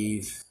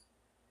believe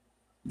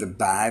the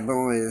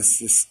Bible is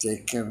the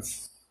stick of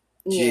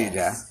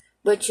Judah.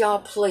 But y'all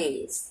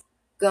please,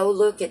 go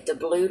look at the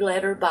Blue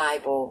Letter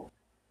Bible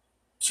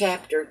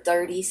chapter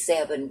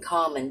 37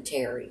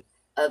 commentary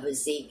of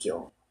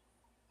Ezekiel.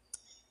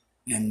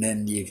 And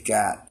then you've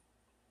got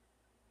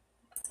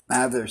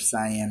others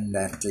saying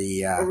that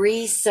the...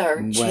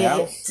 research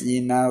well, it. you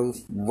know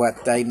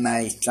what they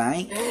may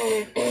think.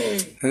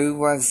 Who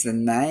was the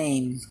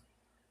name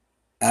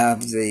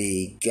of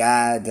the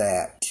guy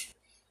that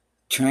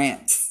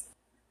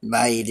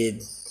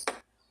translated?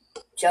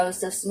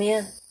 Joseph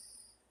Smith.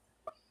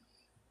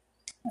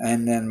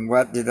 And then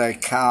what do they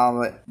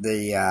call it?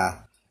 The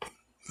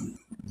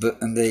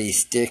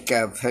stick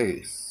of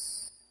who?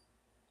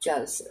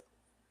 Joseph.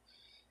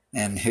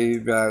 And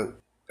who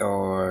wrote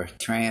or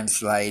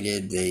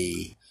translated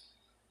the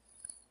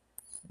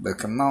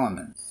Book of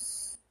Mormon?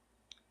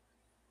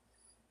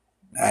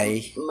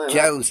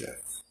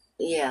 Joseph.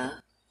 Yeah.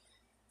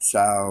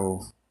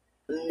 So.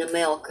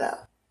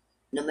 Nemelka.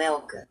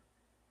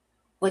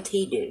 What'd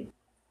he do?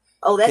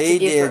 Oh, that's he a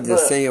different did the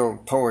book.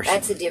 sealed portion.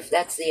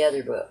 That's the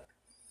other book.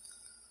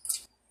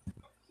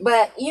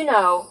 But, you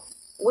know,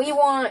 we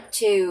want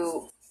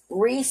to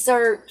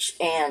research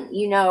and,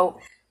 you know,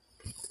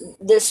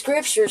 the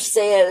scripture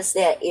says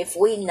that if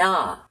we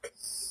knock,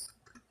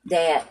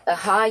 that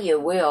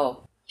Ahia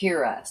will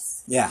hear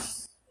us. Yeah.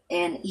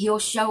 And he'll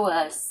show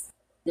us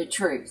the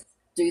truth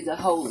through the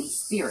Holy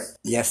Spirit.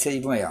 Yes, he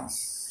will.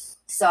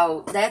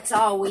 So that's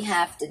all we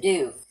have to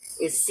do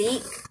is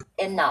seek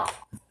and knock.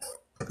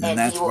 And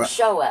he will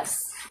show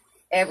us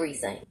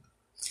everything.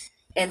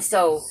 And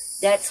so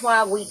that's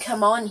why we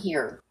come on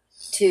here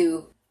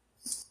to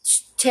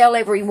tell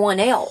everyone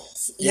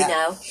else, you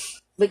know,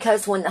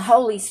 because when the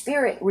Holy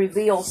Spirit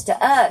reveals to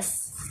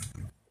us,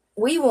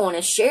 we want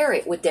to share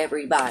it with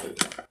everybody.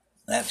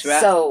 That's right.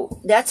 So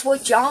that's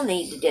what y'all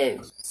need to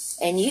do.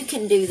 And you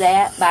can do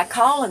that by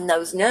calling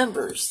those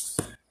numbers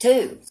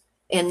too.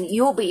 And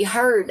you'll be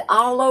heard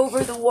all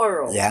over the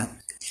world. Yeah.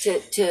 To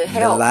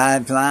help. The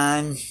live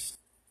line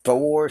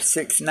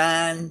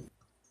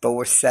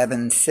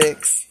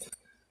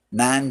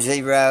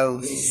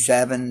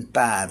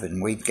 469-476-9075,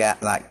 and we've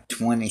got like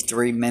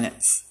 23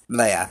 minutes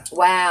left.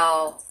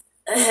 Wow.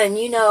 And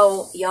you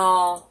know,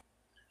 y'all,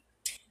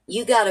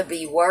 you got to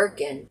be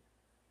working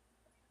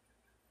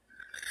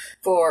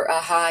for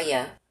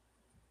Ahia,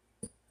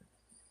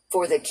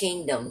 for the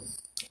kingdom.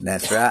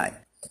 That's right.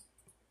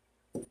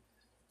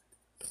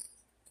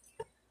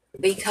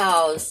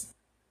 Because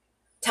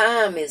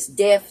time is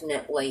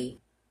definitely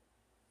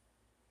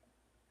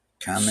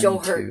coming to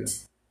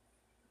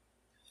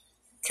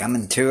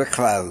a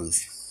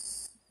close.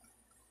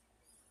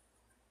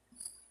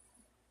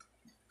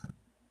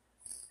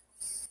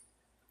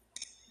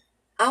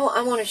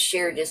 I want to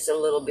share just a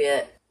little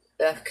bit,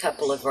 a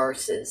couple of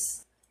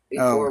verses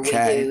before we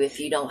do, if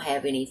you don't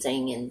have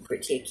anything in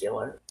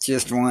particular.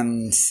 Just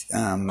one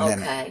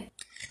minute.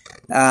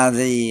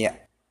 Okay.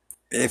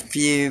 If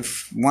you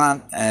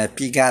want,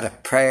 if you got a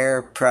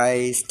prayer,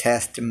 praise,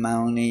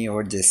 testimony,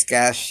 or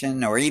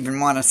discussion, or even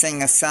want to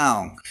sing a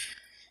song,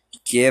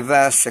 give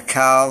us a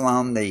call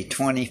on the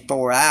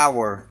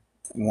 24-hour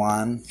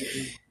one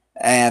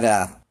at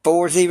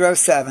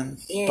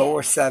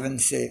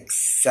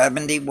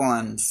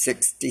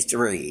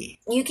 407-476-7163.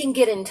 You can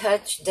get in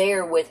touch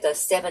there with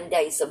us 7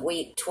 days a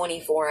week,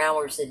 24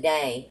 hours a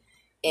day,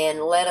 and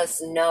let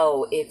us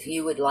know if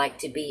you would like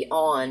to be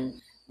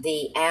on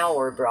the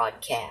hour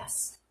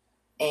broadcast,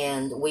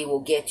 and we will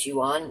get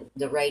you on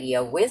the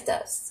radio with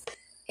us.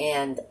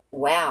 And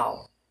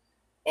wow.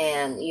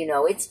 And, you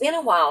know, it's been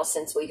a while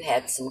since we've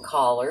had some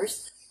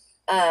callers.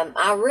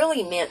 I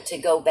really meant to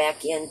go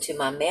back into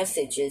my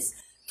messages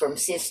from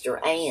Sister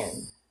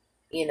Ann,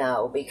 you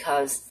know,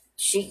 because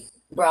she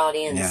brought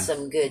in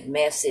some good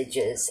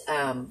messages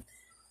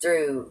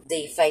through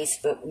the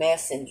Facebook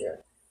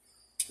Messenger.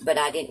 But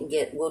I didn't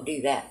we'll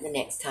do that the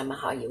next time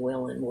Ahia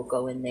will, and we'll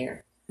go in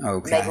there.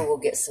 Okay. Maybe we'll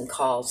get some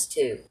calls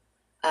too.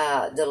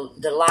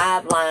 The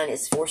live line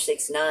is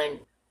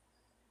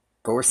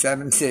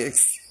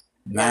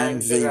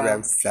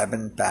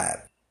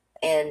 469-476-9075.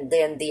 And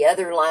then the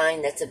other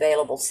line that's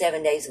available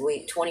 7 days a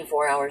week,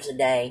 24 hours a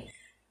day,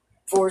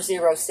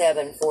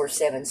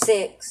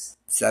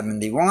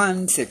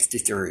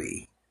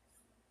 407-476-7163.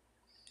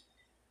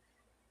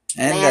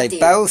 And Matthew. they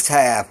both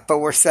have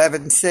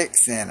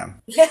 476 in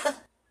them. Yeah,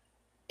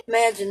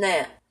 imagine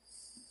that.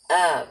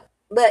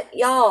 But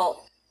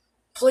y'all,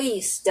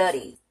 please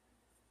study.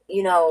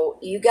 You know,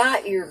 you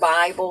got your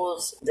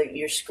Bibles,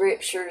 your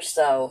scriptures,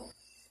 so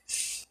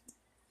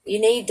you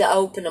need to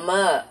open them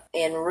up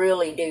and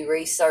really do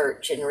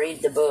research and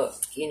read the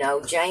book. You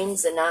know,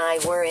 James and I,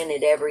 we're in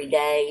it every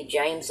day.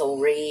 James will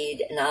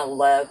read, and I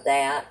love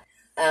that.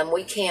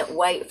 We can't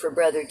wait for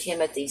Brother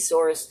Timothy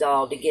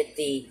Sorsdahl to get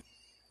the,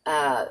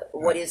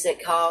 what is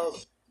it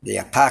called? The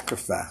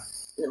Apocrypha.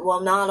 Well,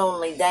 not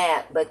only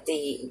that, but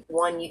the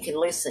one you can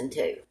listen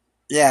to.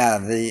 Yeah,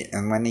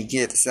 and when he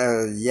gets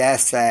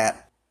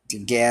Yasat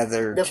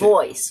together. The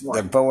voice one.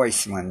 The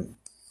voice one.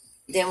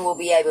 Then we'll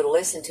be able to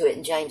listen to it,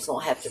 and James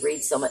won't have to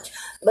read so much.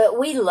 But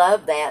we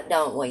love that,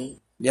 don't we?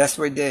 Yes,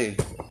 we do.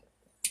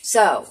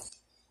 So,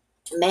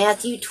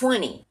 Matthew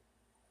 20,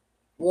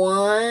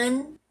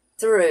 1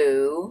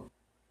 through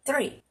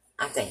 3,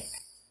 I think.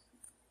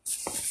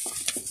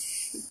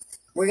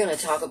 We're going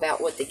to talk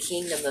about what the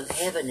kingdom of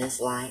heaven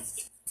is like.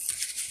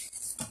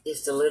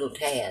 Just a little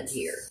tad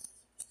here.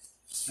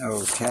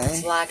 Okay.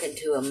 It's likened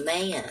to a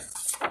man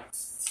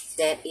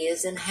that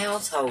is an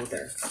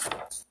householder,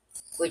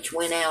 which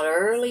went out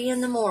early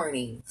in the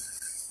morning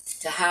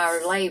to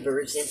hire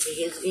laborers into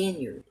his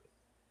vineyard.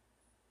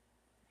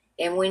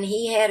 And when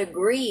he had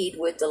agreed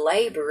with the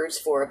laborers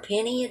for a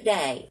penny a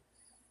day,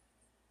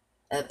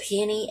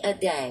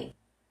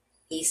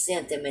 he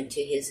sent them into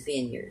his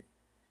vineyard.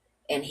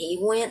 And he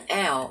went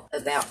out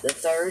about the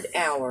 3rd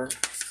hour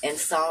and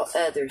saw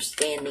others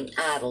standing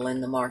idle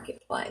in the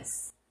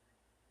marketplace.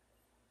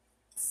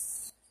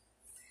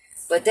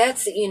 But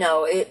that's,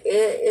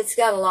 it's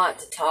got a lot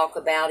to talk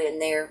about in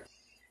there.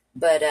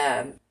 But,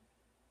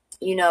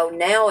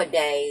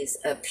 nowadays,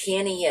 a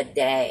penny a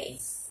day,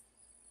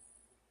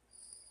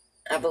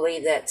 I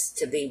believe that's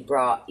to be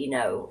brought,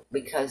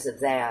 because of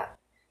that.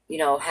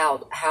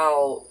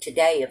 How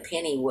today a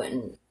penny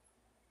wouldn't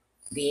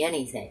be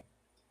anything.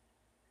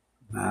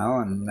 No,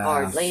 and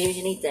hardly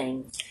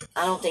anything.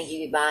 I don't think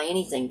you could buy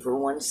anything for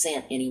 1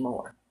 cent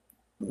anymore.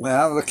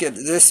 Well, look at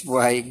it this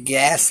way: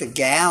 gas a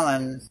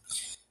gallon,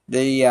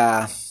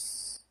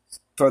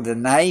 for the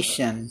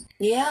nation,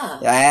 the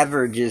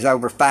average is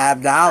over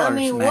 $5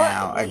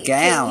 now a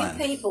gallon. Can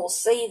you people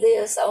see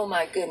this? Oh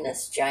my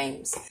goodness,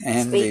 James!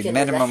 And the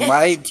minimum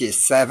wage is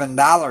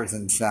 $7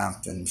 and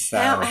something. So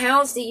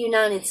how's the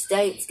United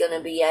States going to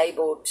be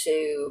able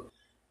to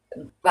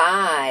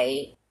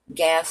buy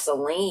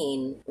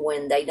gasoline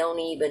when they don't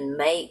even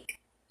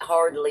make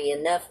hardly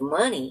enough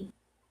money,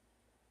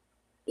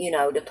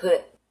 to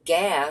put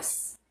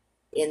gas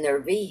in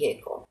their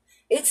vehicle?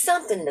 It's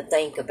something to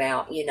think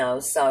about,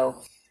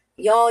 so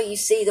y'all, you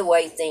see the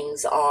way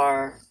things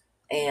are,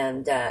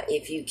 and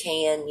if you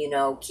can,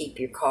 keep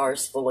your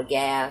cars full of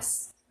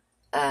gas.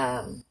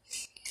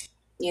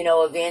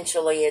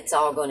 Eventually it's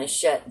all going to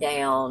shut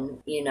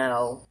down,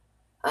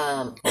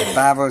 if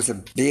I was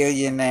a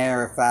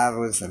billionaire, if I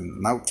was a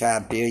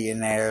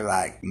multi-billionaire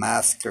like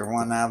Musk or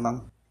one of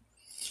them,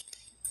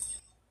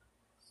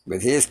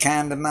 with his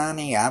kind of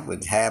money, I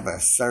would have a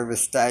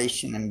service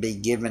station and be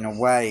giving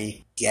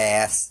away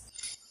gas.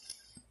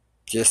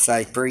 Just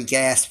say free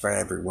gas for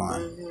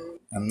everyone. Mm-hmm.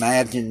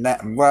 Imagine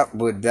that. What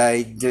would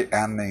they do?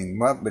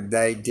 What would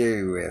they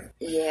do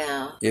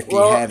if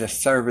you had a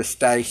service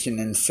station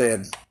and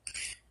said,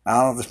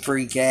 all the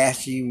free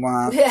gas you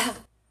want? Yeah.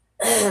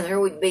 There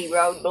would be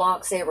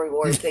roadblocks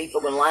everywhere. People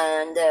were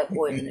lined up,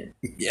 wouldn't it?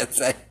 Yes,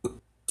 they would.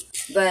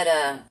 But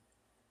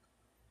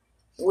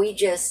we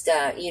just,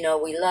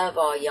 we love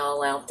all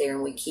y'all out there,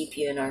 and we keep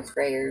you in our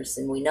prayers,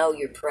 and we know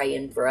you're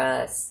praying for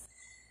us.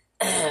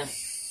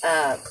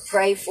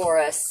 Pray for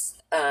us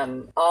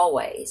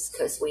always,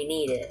 because we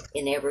need it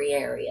in every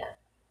area.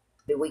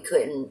 But we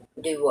couldn't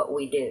do what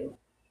we do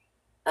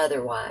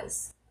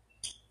otherwise.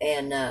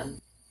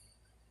 And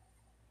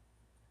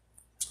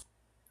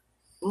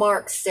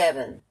Mark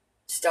 7,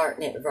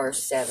 starting at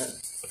verse 7.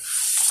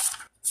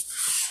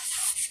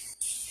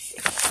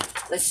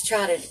 Let's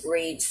try to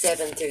read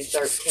 7 through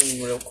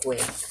 13 real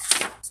quick.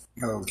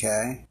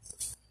 Okay.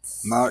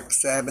 Mark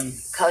 7.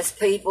 Because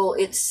people,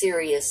 it's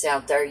serious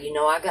out there.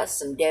 I got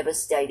some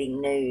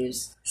devastating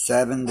news.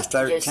 7 to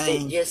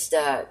 13. Just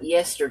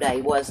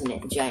yesterday, wasn't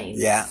it,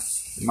 James? Yeah.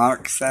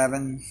 Mark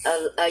 7.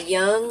 A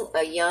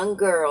young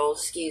girl,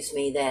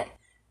 that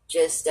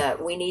just,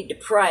 we need to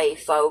pray,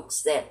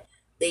 folks, that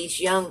these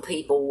young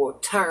people will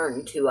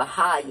turn to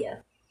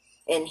Ahia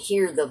and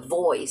hear the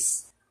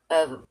voice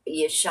of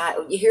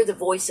Yeshua. You hear the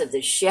voice of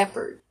the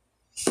shepherd,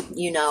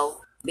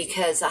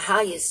 because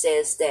Ahia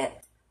says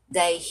that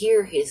they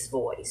hear his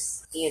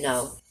voice,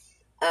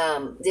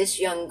 This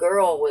young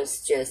girl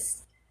was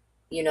just,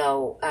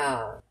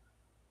 I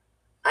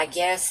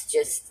guess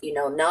just,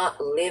 not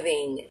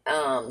living.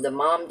 The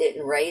mom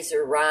didn't raise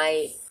her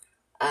right.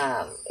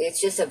 It's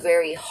just a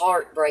very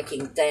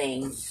heartbreaking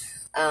thing.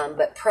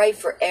 But pray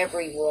for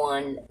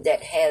everyone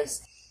that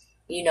has,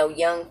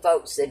 young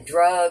folks. The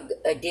drug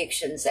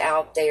addictions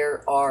out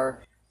there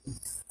are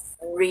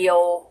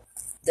real.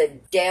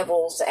 The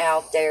devils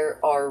out there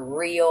are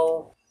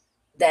real.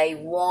 They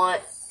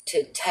want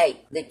to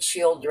take the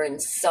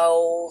children's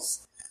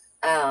souls.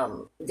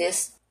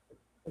 This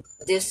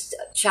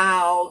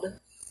child,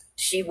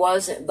 she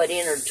wasn't but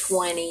in her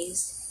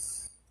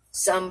 20s.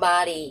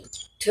 Somebody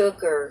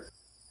took her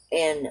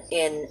and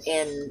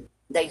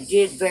they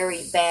did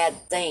very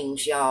bad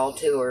things, y'all,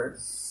 to her,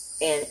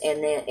 and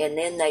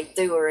then they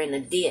threw her in a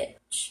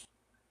ditch,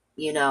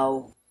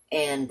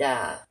 and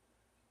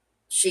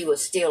she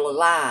was still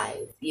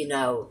alive,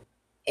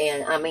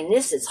 and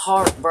this is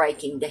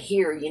heartbreaking to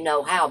hear,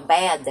 how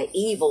bad the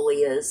evil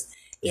is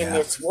in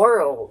this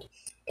world.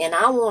 And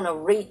I want to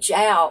reach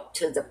out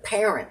to the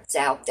parents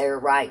out there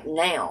right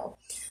now,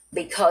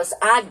 because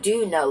I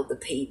do know the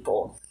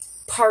people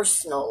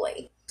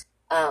personally.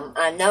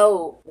 I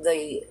know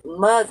the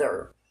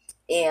mother,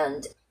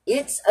 and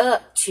it's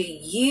up to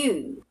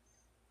you,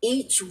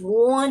 each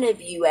one of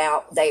you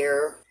out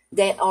there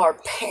that are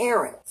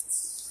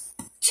parents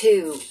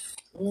to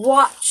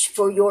watch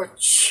for your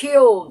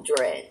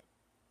children.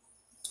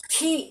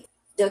 Keep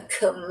the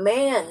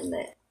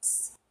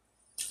commandments.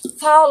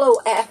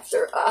 Follow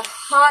after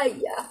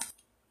Ahiah.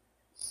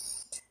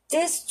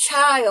 This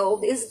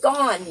child is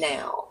gone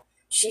now.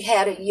 She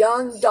had a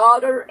young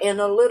daughter and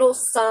a little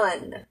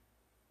son.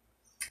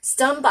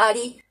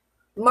 Somebody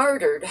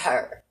murdered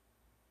her.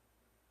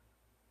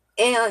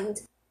 And,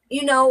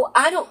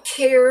 I don't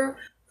care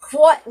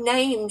what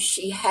name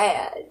she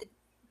had.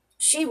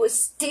 She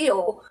was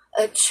still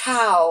a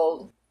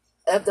child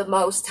of the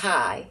Most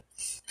High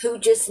who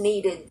just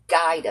needed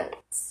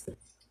guidance.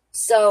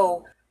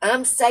 So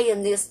I'm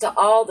saying this to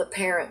all the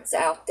parents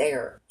out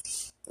there.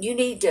 You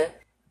need to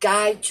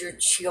guide your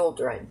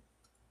children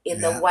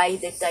in the way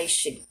that they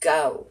should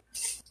go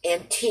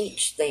and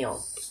teach them.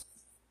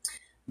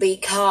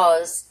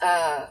 Because,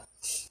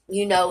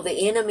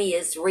 the enemy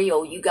is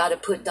real. You got to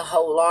put the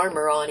whole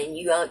armor on. And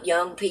you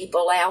young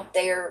people out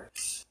there,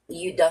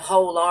 the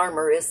whole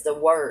armor is the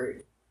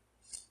word.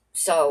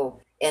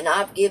 So, and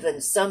I've given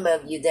some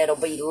of you that'll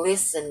be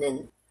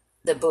listening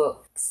the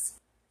books.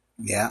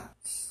 Yeah.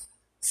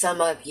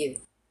 Some of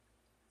you.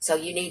 So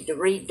you need to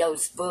read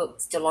those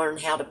books to learn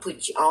how to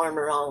put your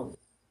armor on.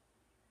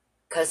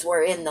 Because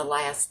we're in the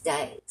last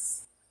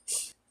days.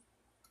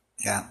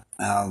 Yeah.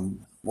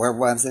 Where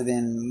was it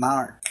in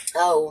Mark?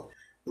 Oh,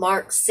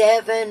 Mark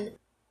 7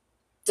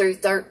 through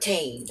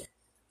 13.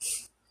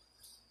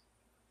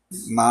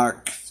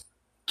 Mark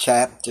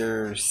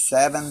chapter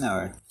 7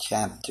 or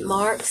chapter?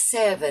 Mark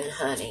 7,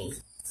 honey.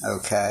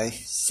 Okay.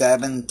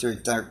 7 through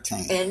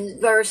 13. And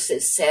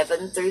verses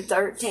 7 through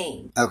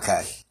 13.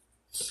 Okay.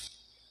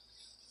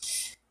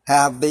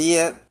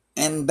 Howbeit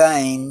in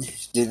vain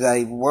do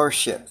they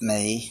worship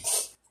me,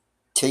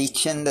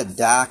 teaching the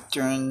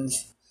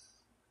doctrines,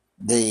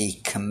 the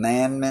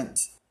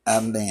commandments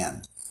of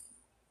men.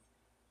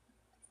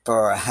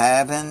 For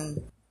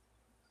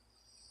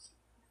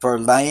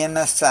laying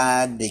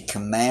aside the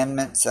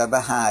commandments of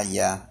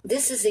Ahiah.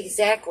 This is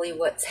exactly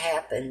what's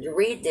happened.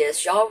 Read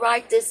this. Y'all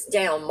write this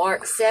down.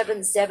 Mark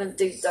 7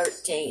 through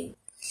 13.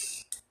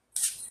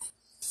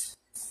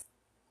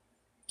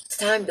 It's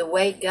time to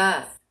wake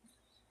up.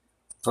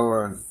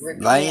 For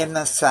laying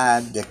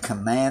aside the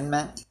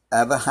commandment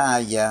of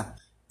Ahiah,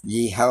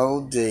 ye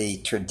hold the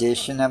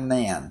tradition of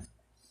men,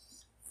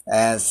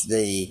 as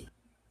the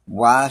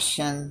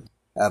washing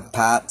of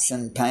pots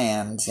and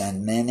pans,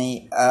 and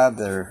many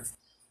other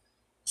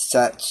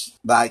such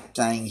like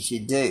things ye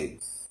do.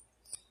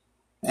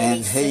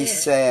 And he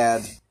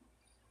said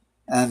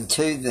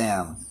unto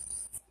them,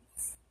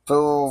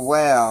 full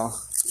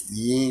well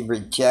ye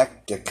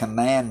reject the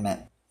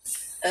commandment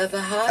of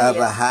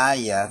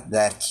Ahiah,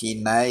 that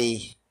ye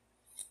may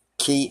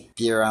keep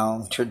your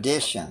own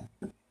tradition.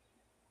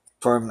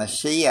 For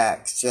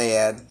Mashiach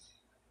said,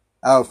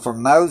 for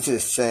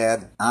Moses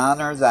said,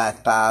 honor thy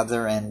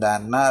father and thy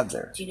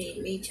mother. You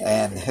need me to.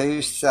 And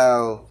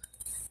whoso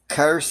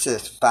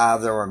curseth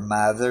father or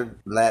mother,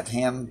 let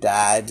him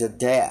die the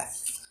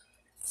death.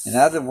 In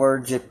other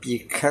words, if you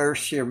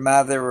curse your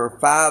mother or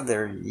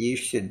father, you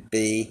should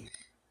be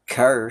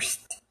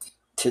cursed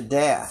to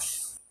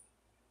death.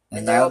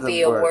 And there will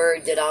be a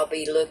word that I'll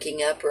be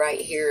looking up right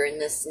here in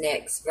this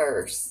next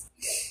verse.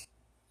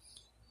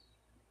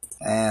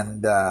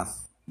 And,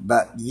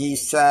 but ye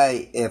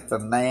say, if a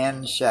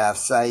man shall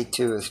say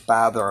to his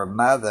father or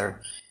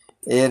mother,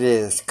 it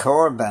is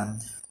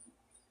Corban,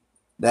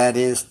 that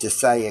is to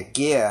say a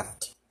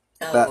gift,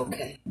 but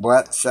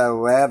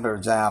whatsoever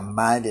thou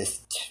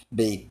mightest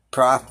be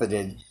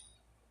profited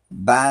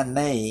by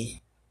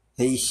me,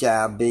 he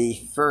shall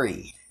be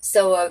free.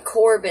 So a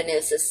Corban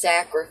is a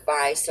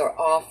sacrifice or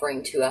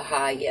offering to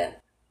Ahiah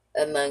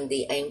among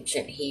the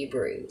ancient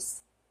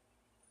Hebrews.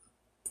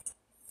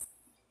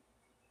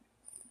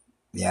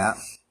 Yeah.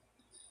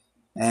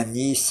 And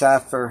ye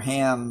suffer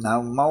him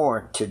no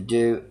more to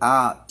do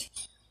aught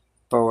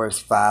for his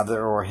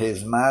father or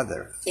his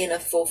mother. In a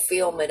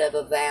fulfillment of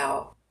a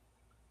vow.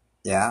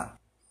 Yeah.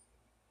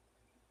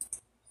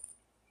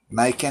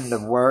 Making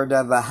the word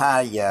of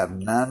Ahiah of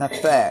none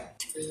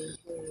effect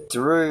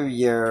through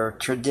your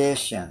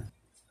tradition,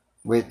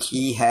 which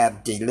ye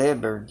have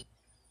delivered,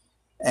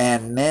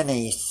 and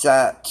many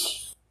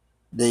such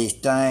these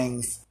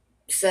things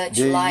such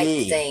do like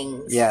ye.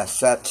 Things. Yeah,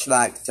 such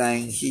like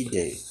things ye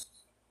do.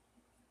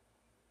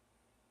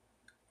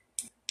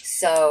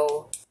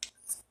 So,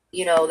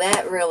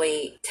 that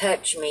really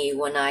touched me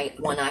when I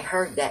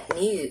heard that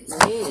news,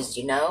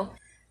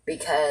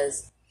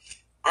 because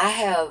I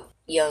have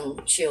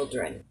young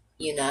children,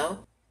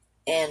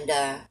 and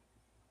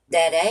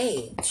that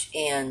age,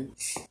 and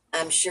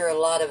I'm sure a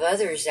lot of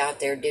others out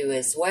there do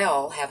as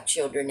well, have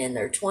children in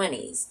their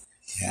 20s.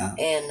 Yeah.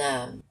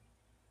 And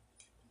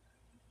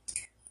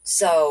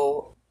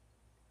so,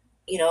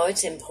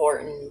 it's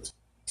important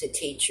to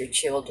teach your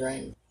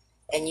children,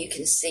 and you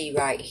can see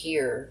right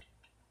here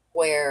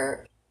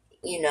where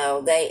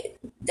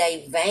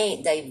they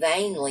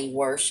vainly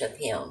worship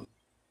him.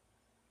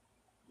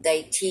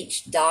 They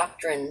teach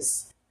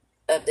doctrines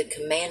of the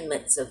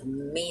commandments of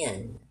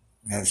men.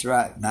 That's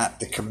right, not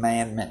the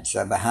commandments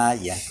of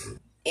Ahia.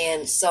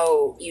 And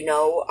so,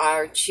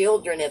 our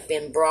children have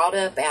been brought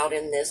up out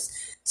in this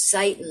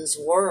Satan's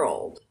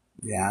world.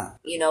 Yeah.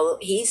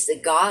 He's the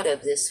God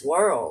of this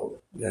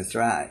world. That's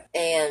right.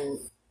 And,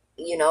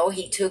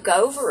 he took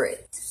over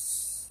it.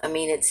 I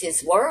mean, it's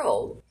his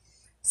world.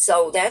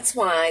 So that's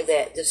why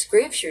that the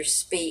scriptures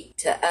speak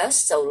to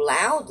us so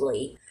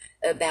loudly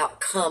about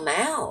come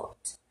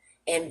out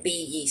and be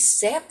ye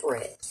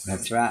separate.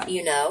 That's right.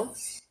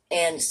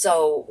 And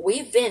so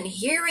we've been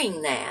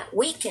hearing that.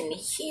 We can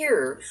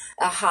hear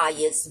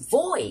Ahia's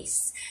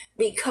voice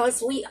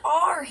because we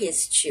are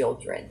his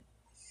children.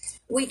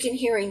 We can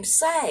hear him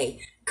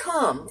say,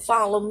 come,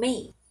 follow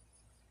me.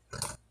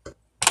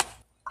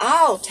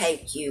 I'll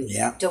take you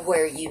to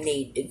where you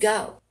need to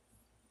go.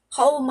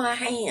 Hold my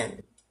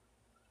hand.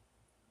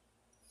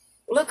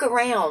 Look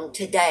around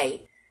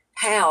today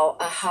how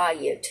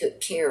Ahia took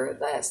care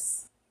of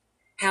us,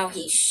 how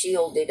he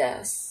shielded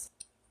us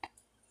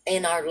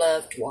and our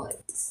loved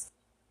ones.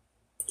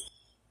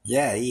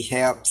 Yeah, he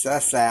helps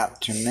us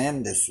out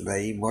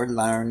tremendously. We're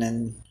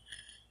learning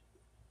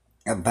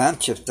a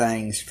bunch of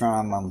things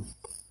from him.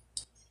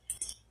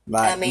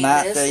 Like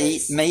not to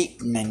eat meat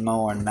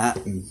anymore, not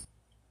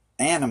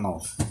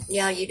animals.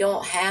 Yeah, you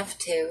don't have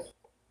to.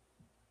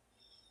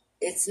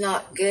 It's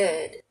not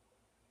good.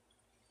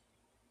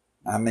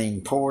 I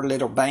mean, poor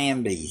little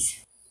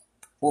Bambis.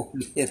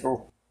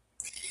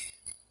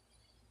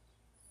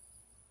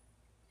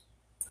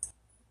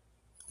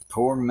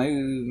 Poor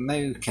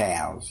moo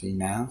cows,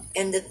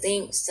 And to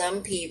think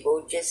some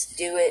people just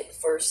do it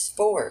for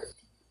sport,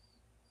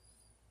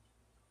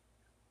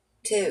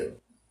 too.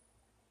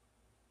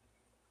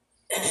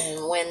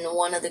 When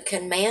one of the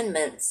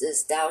commandments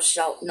is thou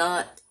shalt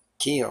not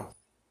kill.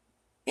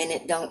 And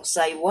it don't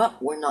say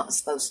what we're not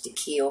supposed to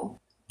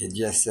kill. It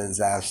just says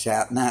thou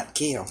shalt not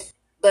kill.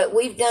 But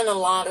we've done a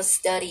lot of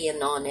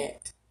studying on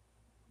it.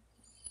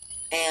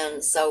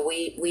 And so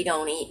we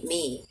don't eat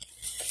meat.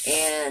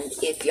 And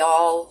if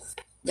y'all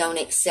don't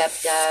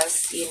accept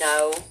us,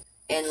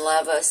 and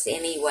love us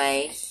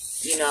anyway,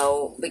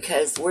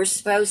 because we're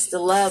supposed to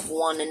love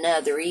one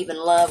another, even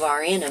love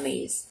our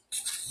enemies,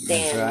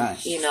 then,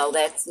 that's right.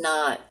 That's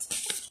not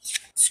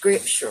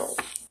scriptural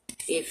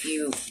if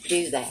you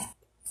do that.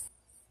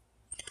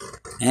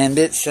 And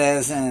it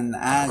says in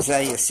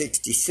Isaiah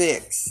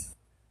 66,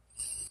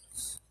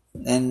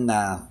 in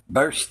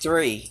verse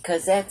 3.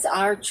 Because that's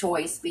our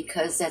choice,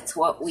 because that's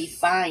what we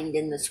find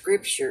in the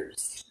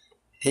scriptures.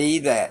 He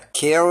that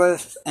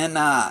killeth an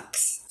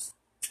ox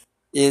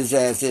is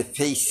as if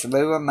he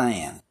slew a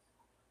man.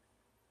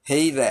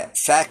 He that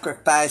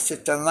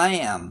sacrificeth a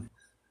lamb,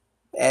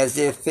 as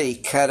if he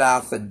cut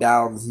off a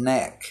dog's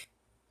neck.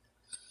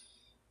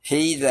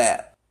 He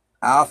that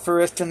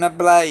offereth an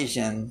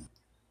oblation,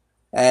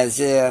 as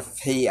if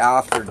he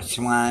offered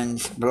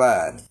swine's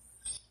blood.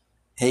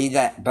 He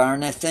that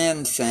burneth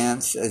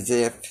incense, as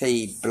if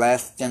he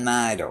blessed an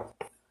idol.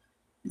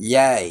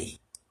 Yea,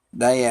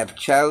 they have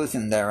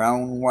chosen their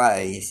own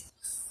ways,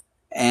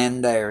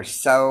 and their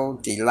soul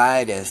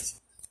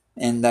delighteth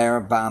in their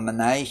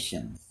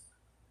abominations.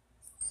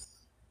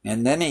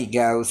 And then he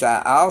goes,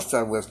 I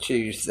also will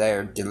choose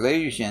their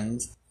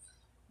delusions,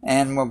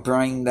 and will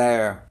bring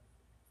their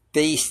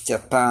feast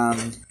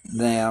upon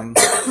them.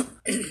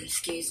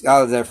 Excuse me.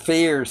 Oh, their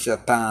fears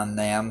upon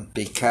them,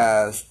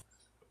 because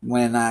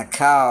when I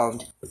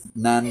called,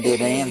 none did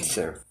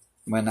answer.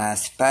 When I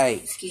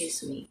spake,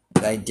 excuse me,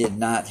 they did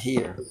not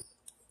hear.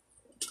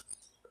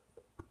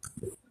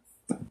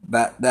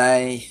 But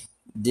they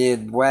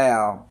did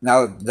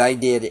they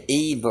did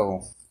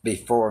evil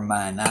before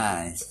mine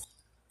eyes,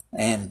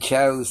 and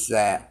chose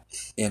that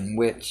in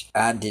which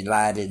I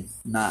delighted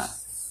not.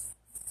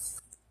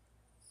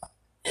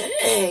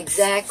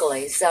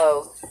 Exactly.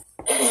 So,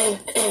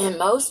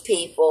 most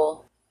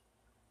people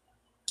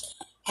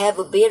have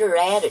a bitter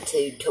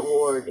attitude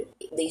toward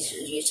these,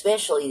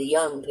 especially the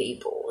young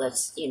people.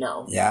 That's,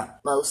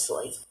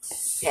 mostly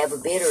have a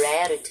bitter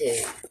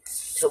attitude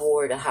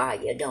toward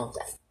Ahia, don't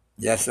they?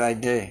 Yes, I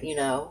do.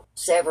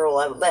 Several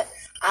of them. But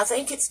I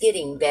think it's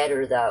getting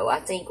better, though. I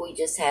think we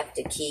just have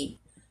to keep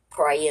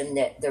praying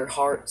that their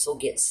hearts will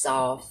get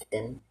soft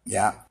and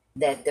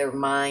that their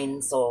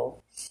minds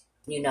will,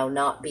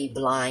 not be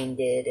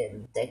blinded,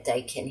 and that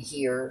they can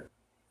hear,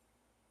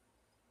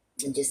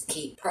 and just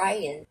keep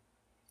praying.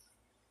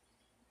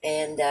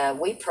 And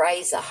we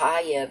praise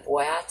Ahia.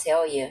 Boy, I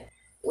tell you,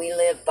 we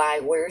live by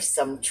where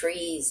some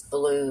trees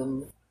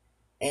bloom.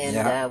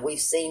 And we've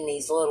seen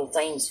these little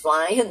things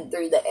flying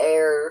through the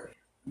air,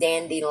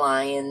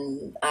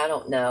 dandelion, I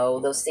don't know,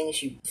 those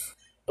things you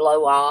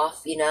blow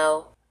off,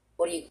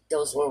 what are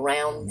those little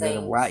round things?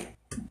 They're white.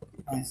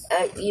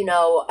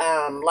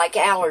 Like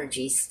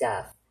allergy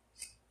stuff.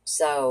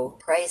 So,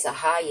 praise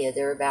Ahia,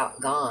 they're about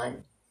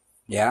gone.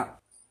 Yeah.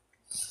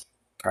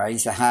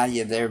 Praise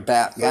Ahia, they're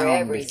about gone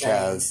everything.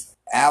 Because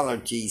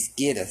allergies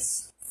get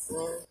us.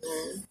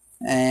 Mm-hmm.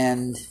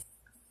 And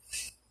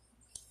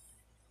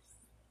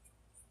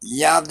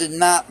y'all did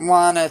not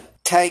want to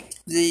take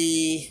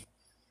the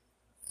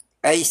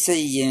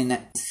AC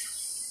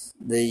units,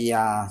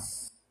 the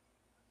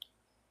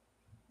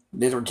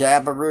little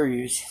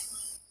jabberoos,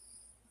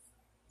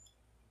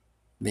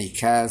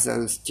 because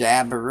those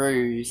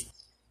jabberoos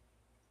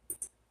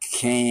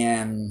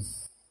can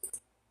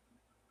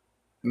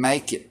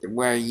make it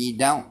where you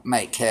don't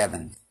make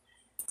heaven.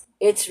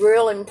 It's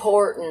real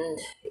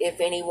important if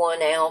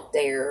anyone out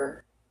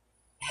there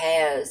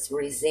has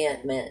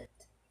resentment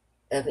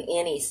of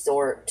any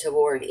sort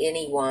toward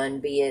anyone,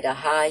 be it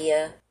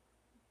Ahaya,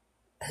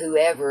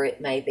 whoever it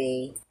may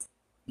be,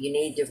 you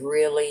need to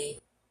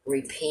really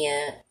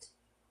repent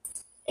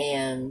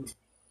and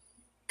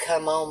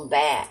come on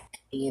back,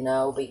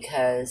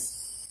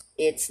 because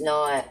it's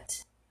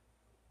not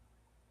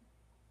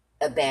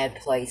a bad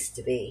place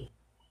to be.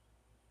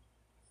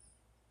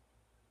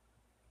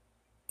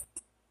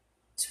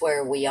 It's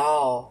where we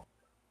all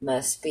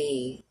must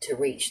be to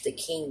reach the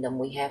kingdom.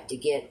 We have to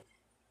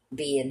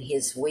be in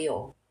His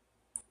will.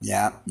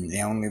 Yeah,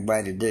 the only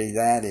way to do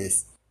that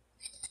is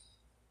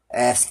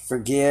ask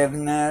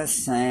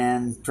forgiveness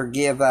and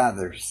forgive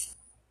others.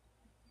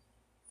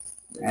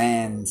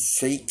 And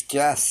seek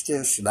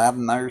justice, love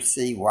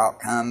mercy,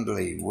 walk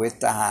humbly with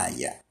the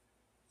Ahaya.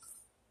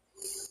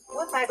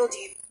 What Bible do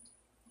you...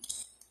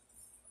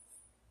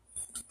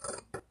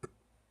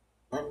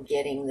 I'm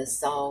getting the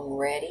song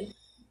ready.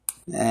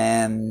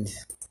 And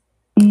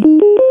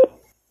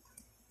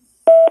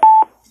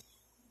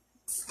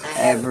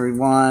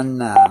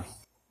everyone,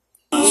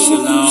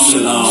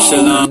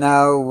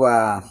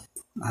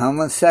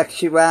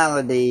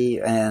 homosexuality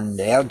and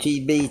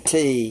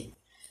LGBT,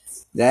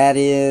 that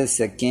is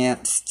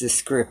against the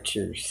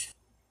scriptures.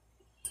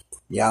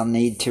 Y'all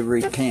need to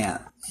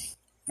repent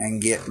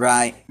and get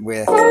right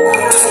with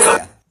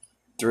Ahaya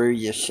through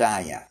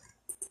Yeshaya.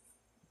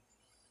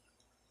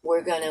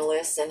 We're going to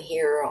listen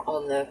here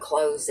on the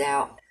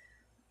closeout,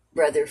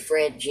 Brother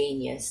Fred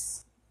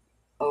Genius,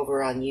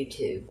 over on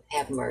YouTube.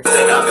 Have mercy.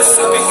 Abba,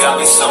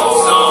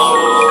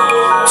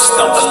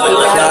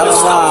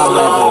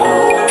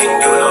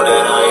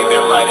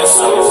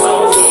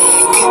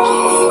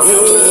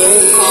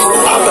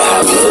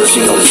 have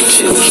mercy on your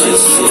children.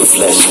 The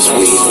flesh is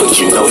weak, but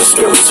you know the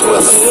spirit's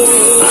willing.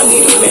 I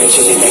need a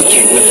mansion in that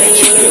kingdom that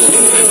you're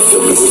building.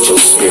 Fill me with your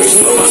spirit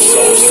from my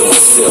soul to my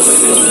ceiling.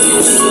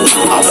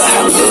 Abba,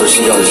 have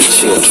mercy on your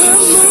children.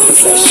 The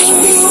flesh is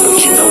weak, but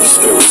you know the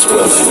spirit's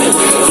willing.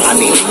 I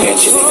need a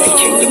mansion in that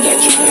kingdom that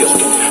you're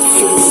building.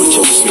 Fill me with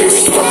your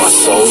spirit from my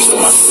soul to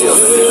my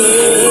ceiling.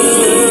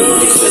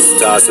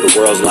 Desensitized to the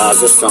world's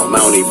lies or something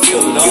I don't even feel.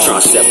 You're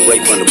trying to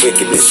separate from the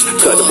wickedness,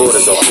 cut the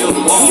borders off.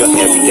 Your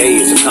everyday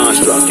is a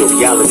construct, your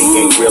reality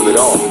ain't real at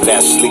all.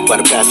 Fast asleep by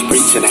the pastor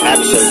preaching, the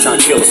adversary trying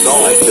to kill us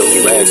all. Like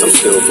filthy rags, I'm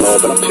still flawed,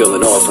 but I'm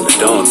peeling off from the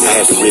dumb. I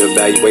had to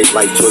reevaluate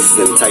life choices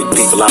and the type of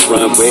people I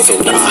run with.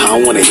 And I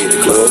don't want to hit the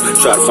club,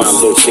 try to find a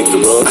little chick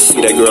to rub. I see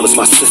that girl as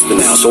my sister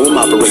now, so I'm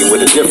operating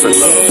with a different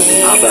love.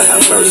 Abba,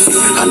 have mercy,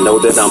 I know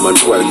that I'm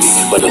unworthy,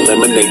 but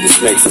eliminate the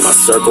snakes in my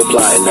circle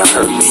plotting to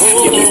hurt me.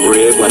 Give me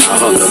bread when I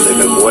hunger,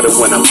 living water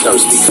when I'm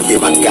thirsty. Be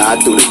my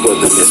God through the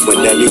wilderness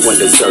when anyone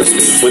deserves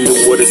me. When the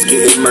water's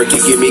getting murky,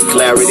 give me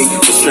clarity,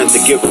 the strength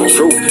to give the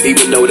truth,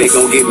 even though they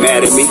gon' get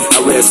mad at me. I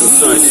read some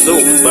Sun Tzu,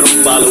 but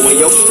I'm following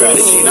your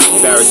strategy. Not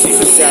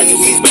Pharisees and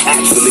Sadducees, but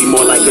actually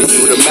more like a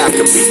Judah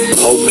Maccabee.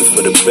 Hoping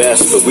for the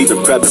best, but we've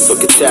been prepping for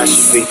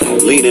catastrophe.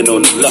 Leaning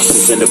on the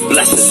lessons and the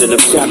blessings in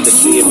them chapters,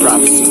 seeing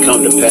prophecy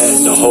come to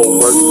pass. The whole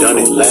work done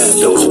at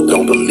last. Those who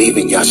don't believe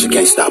in Yahshua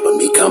can't stop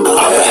me coming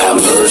back. Abba, have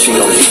mercy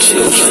on your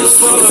children.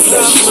 The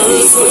flesh is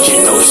weak, but you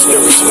know the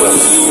spirit's willing.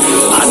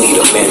 I need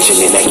a mansion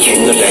in that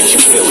kingdom that you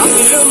feel in.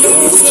 Fill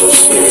me with your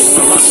spirit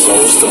from my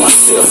soul to my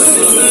ceiling.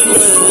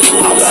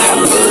 Abba, have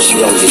mercy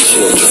on your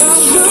children.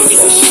 The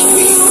flesh is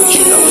weak, but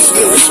you know the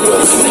spirit's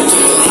willing.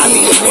 I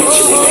need a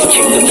mansion in that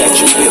kingdom that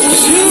you feel in.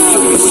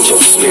 Fill me with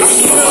your spirit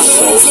from my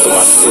soul to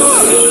my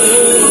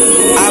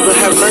ceiling. Abba,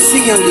 have mercy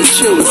on your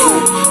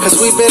children. Cause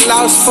we've been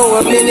lost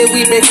for a minute.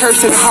 We've been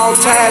cursing hog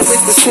tied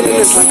with the sin.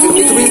 It's like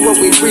iniquity what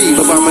we breathe,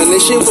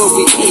 abomination what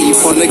we eat,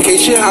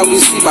 fornication how we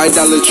sleep,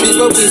 idolatry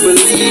what we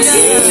believe.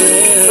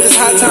 But it's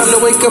high time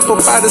to wake up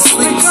out of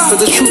sleep, cause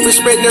the truth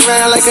is spreading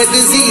around like a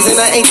disease.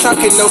 And I ain't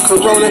talking no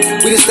corona.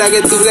 We just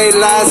stagger through their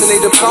lies and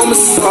their diplomas,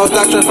 false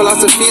doctrine,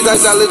 philosophies,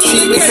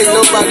 idolatry. We can't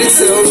nobody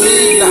tell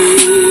me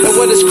nah. And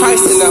what is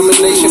Christ's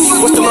denomination?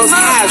 What's the most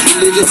highest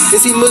religion?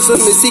 Is he Muslim?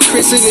 Is he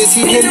Christian? Is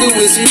he Hindu?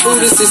 Is he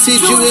Buddhist? Is he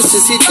Jewish?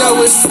 Is he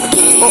Taoist?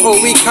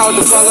 We call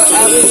the follow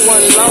after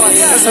one Lord.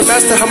 That's a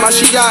master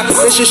Hamashiach,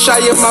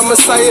 Meshachia, my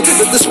Messiah.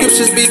 Let the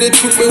scriptures be the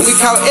truth and we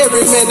call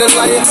every man a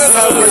liar.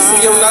 Have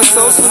mercy on our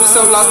souls, we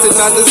so lost in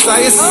our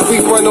desires.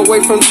 We run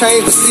away from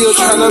change, but still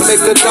trying to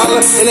make a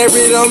dollar. And that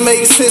really don't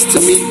make sense to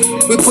me.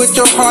 We put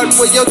your heart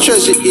where your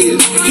treasure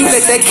is. You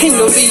let that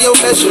kingdom be your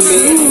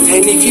measurement.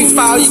 And if you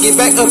fall, you get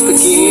back up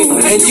again.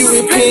 And you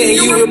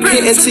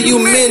repent until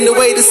you mend the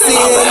way to sin.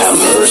 Abba, have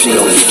mercy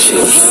on your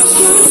children.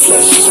 The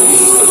flesh is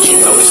weak, but you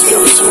know the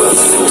spirit's willing.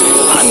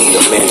 I I need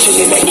a mansion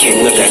in that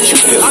kingdom that you're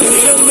building.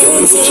 Fill me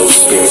with your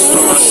spirit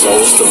from my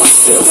soul to my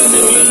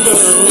ceiling.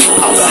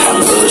 Allah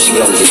have mercy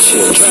on your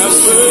children.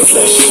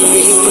 Flesh is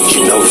weak, but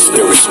you know the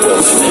spirit's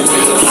willing.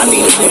 I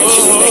need a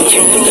mansion in that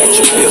kingdom that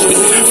you're building.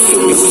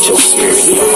 Fill me with your spirit from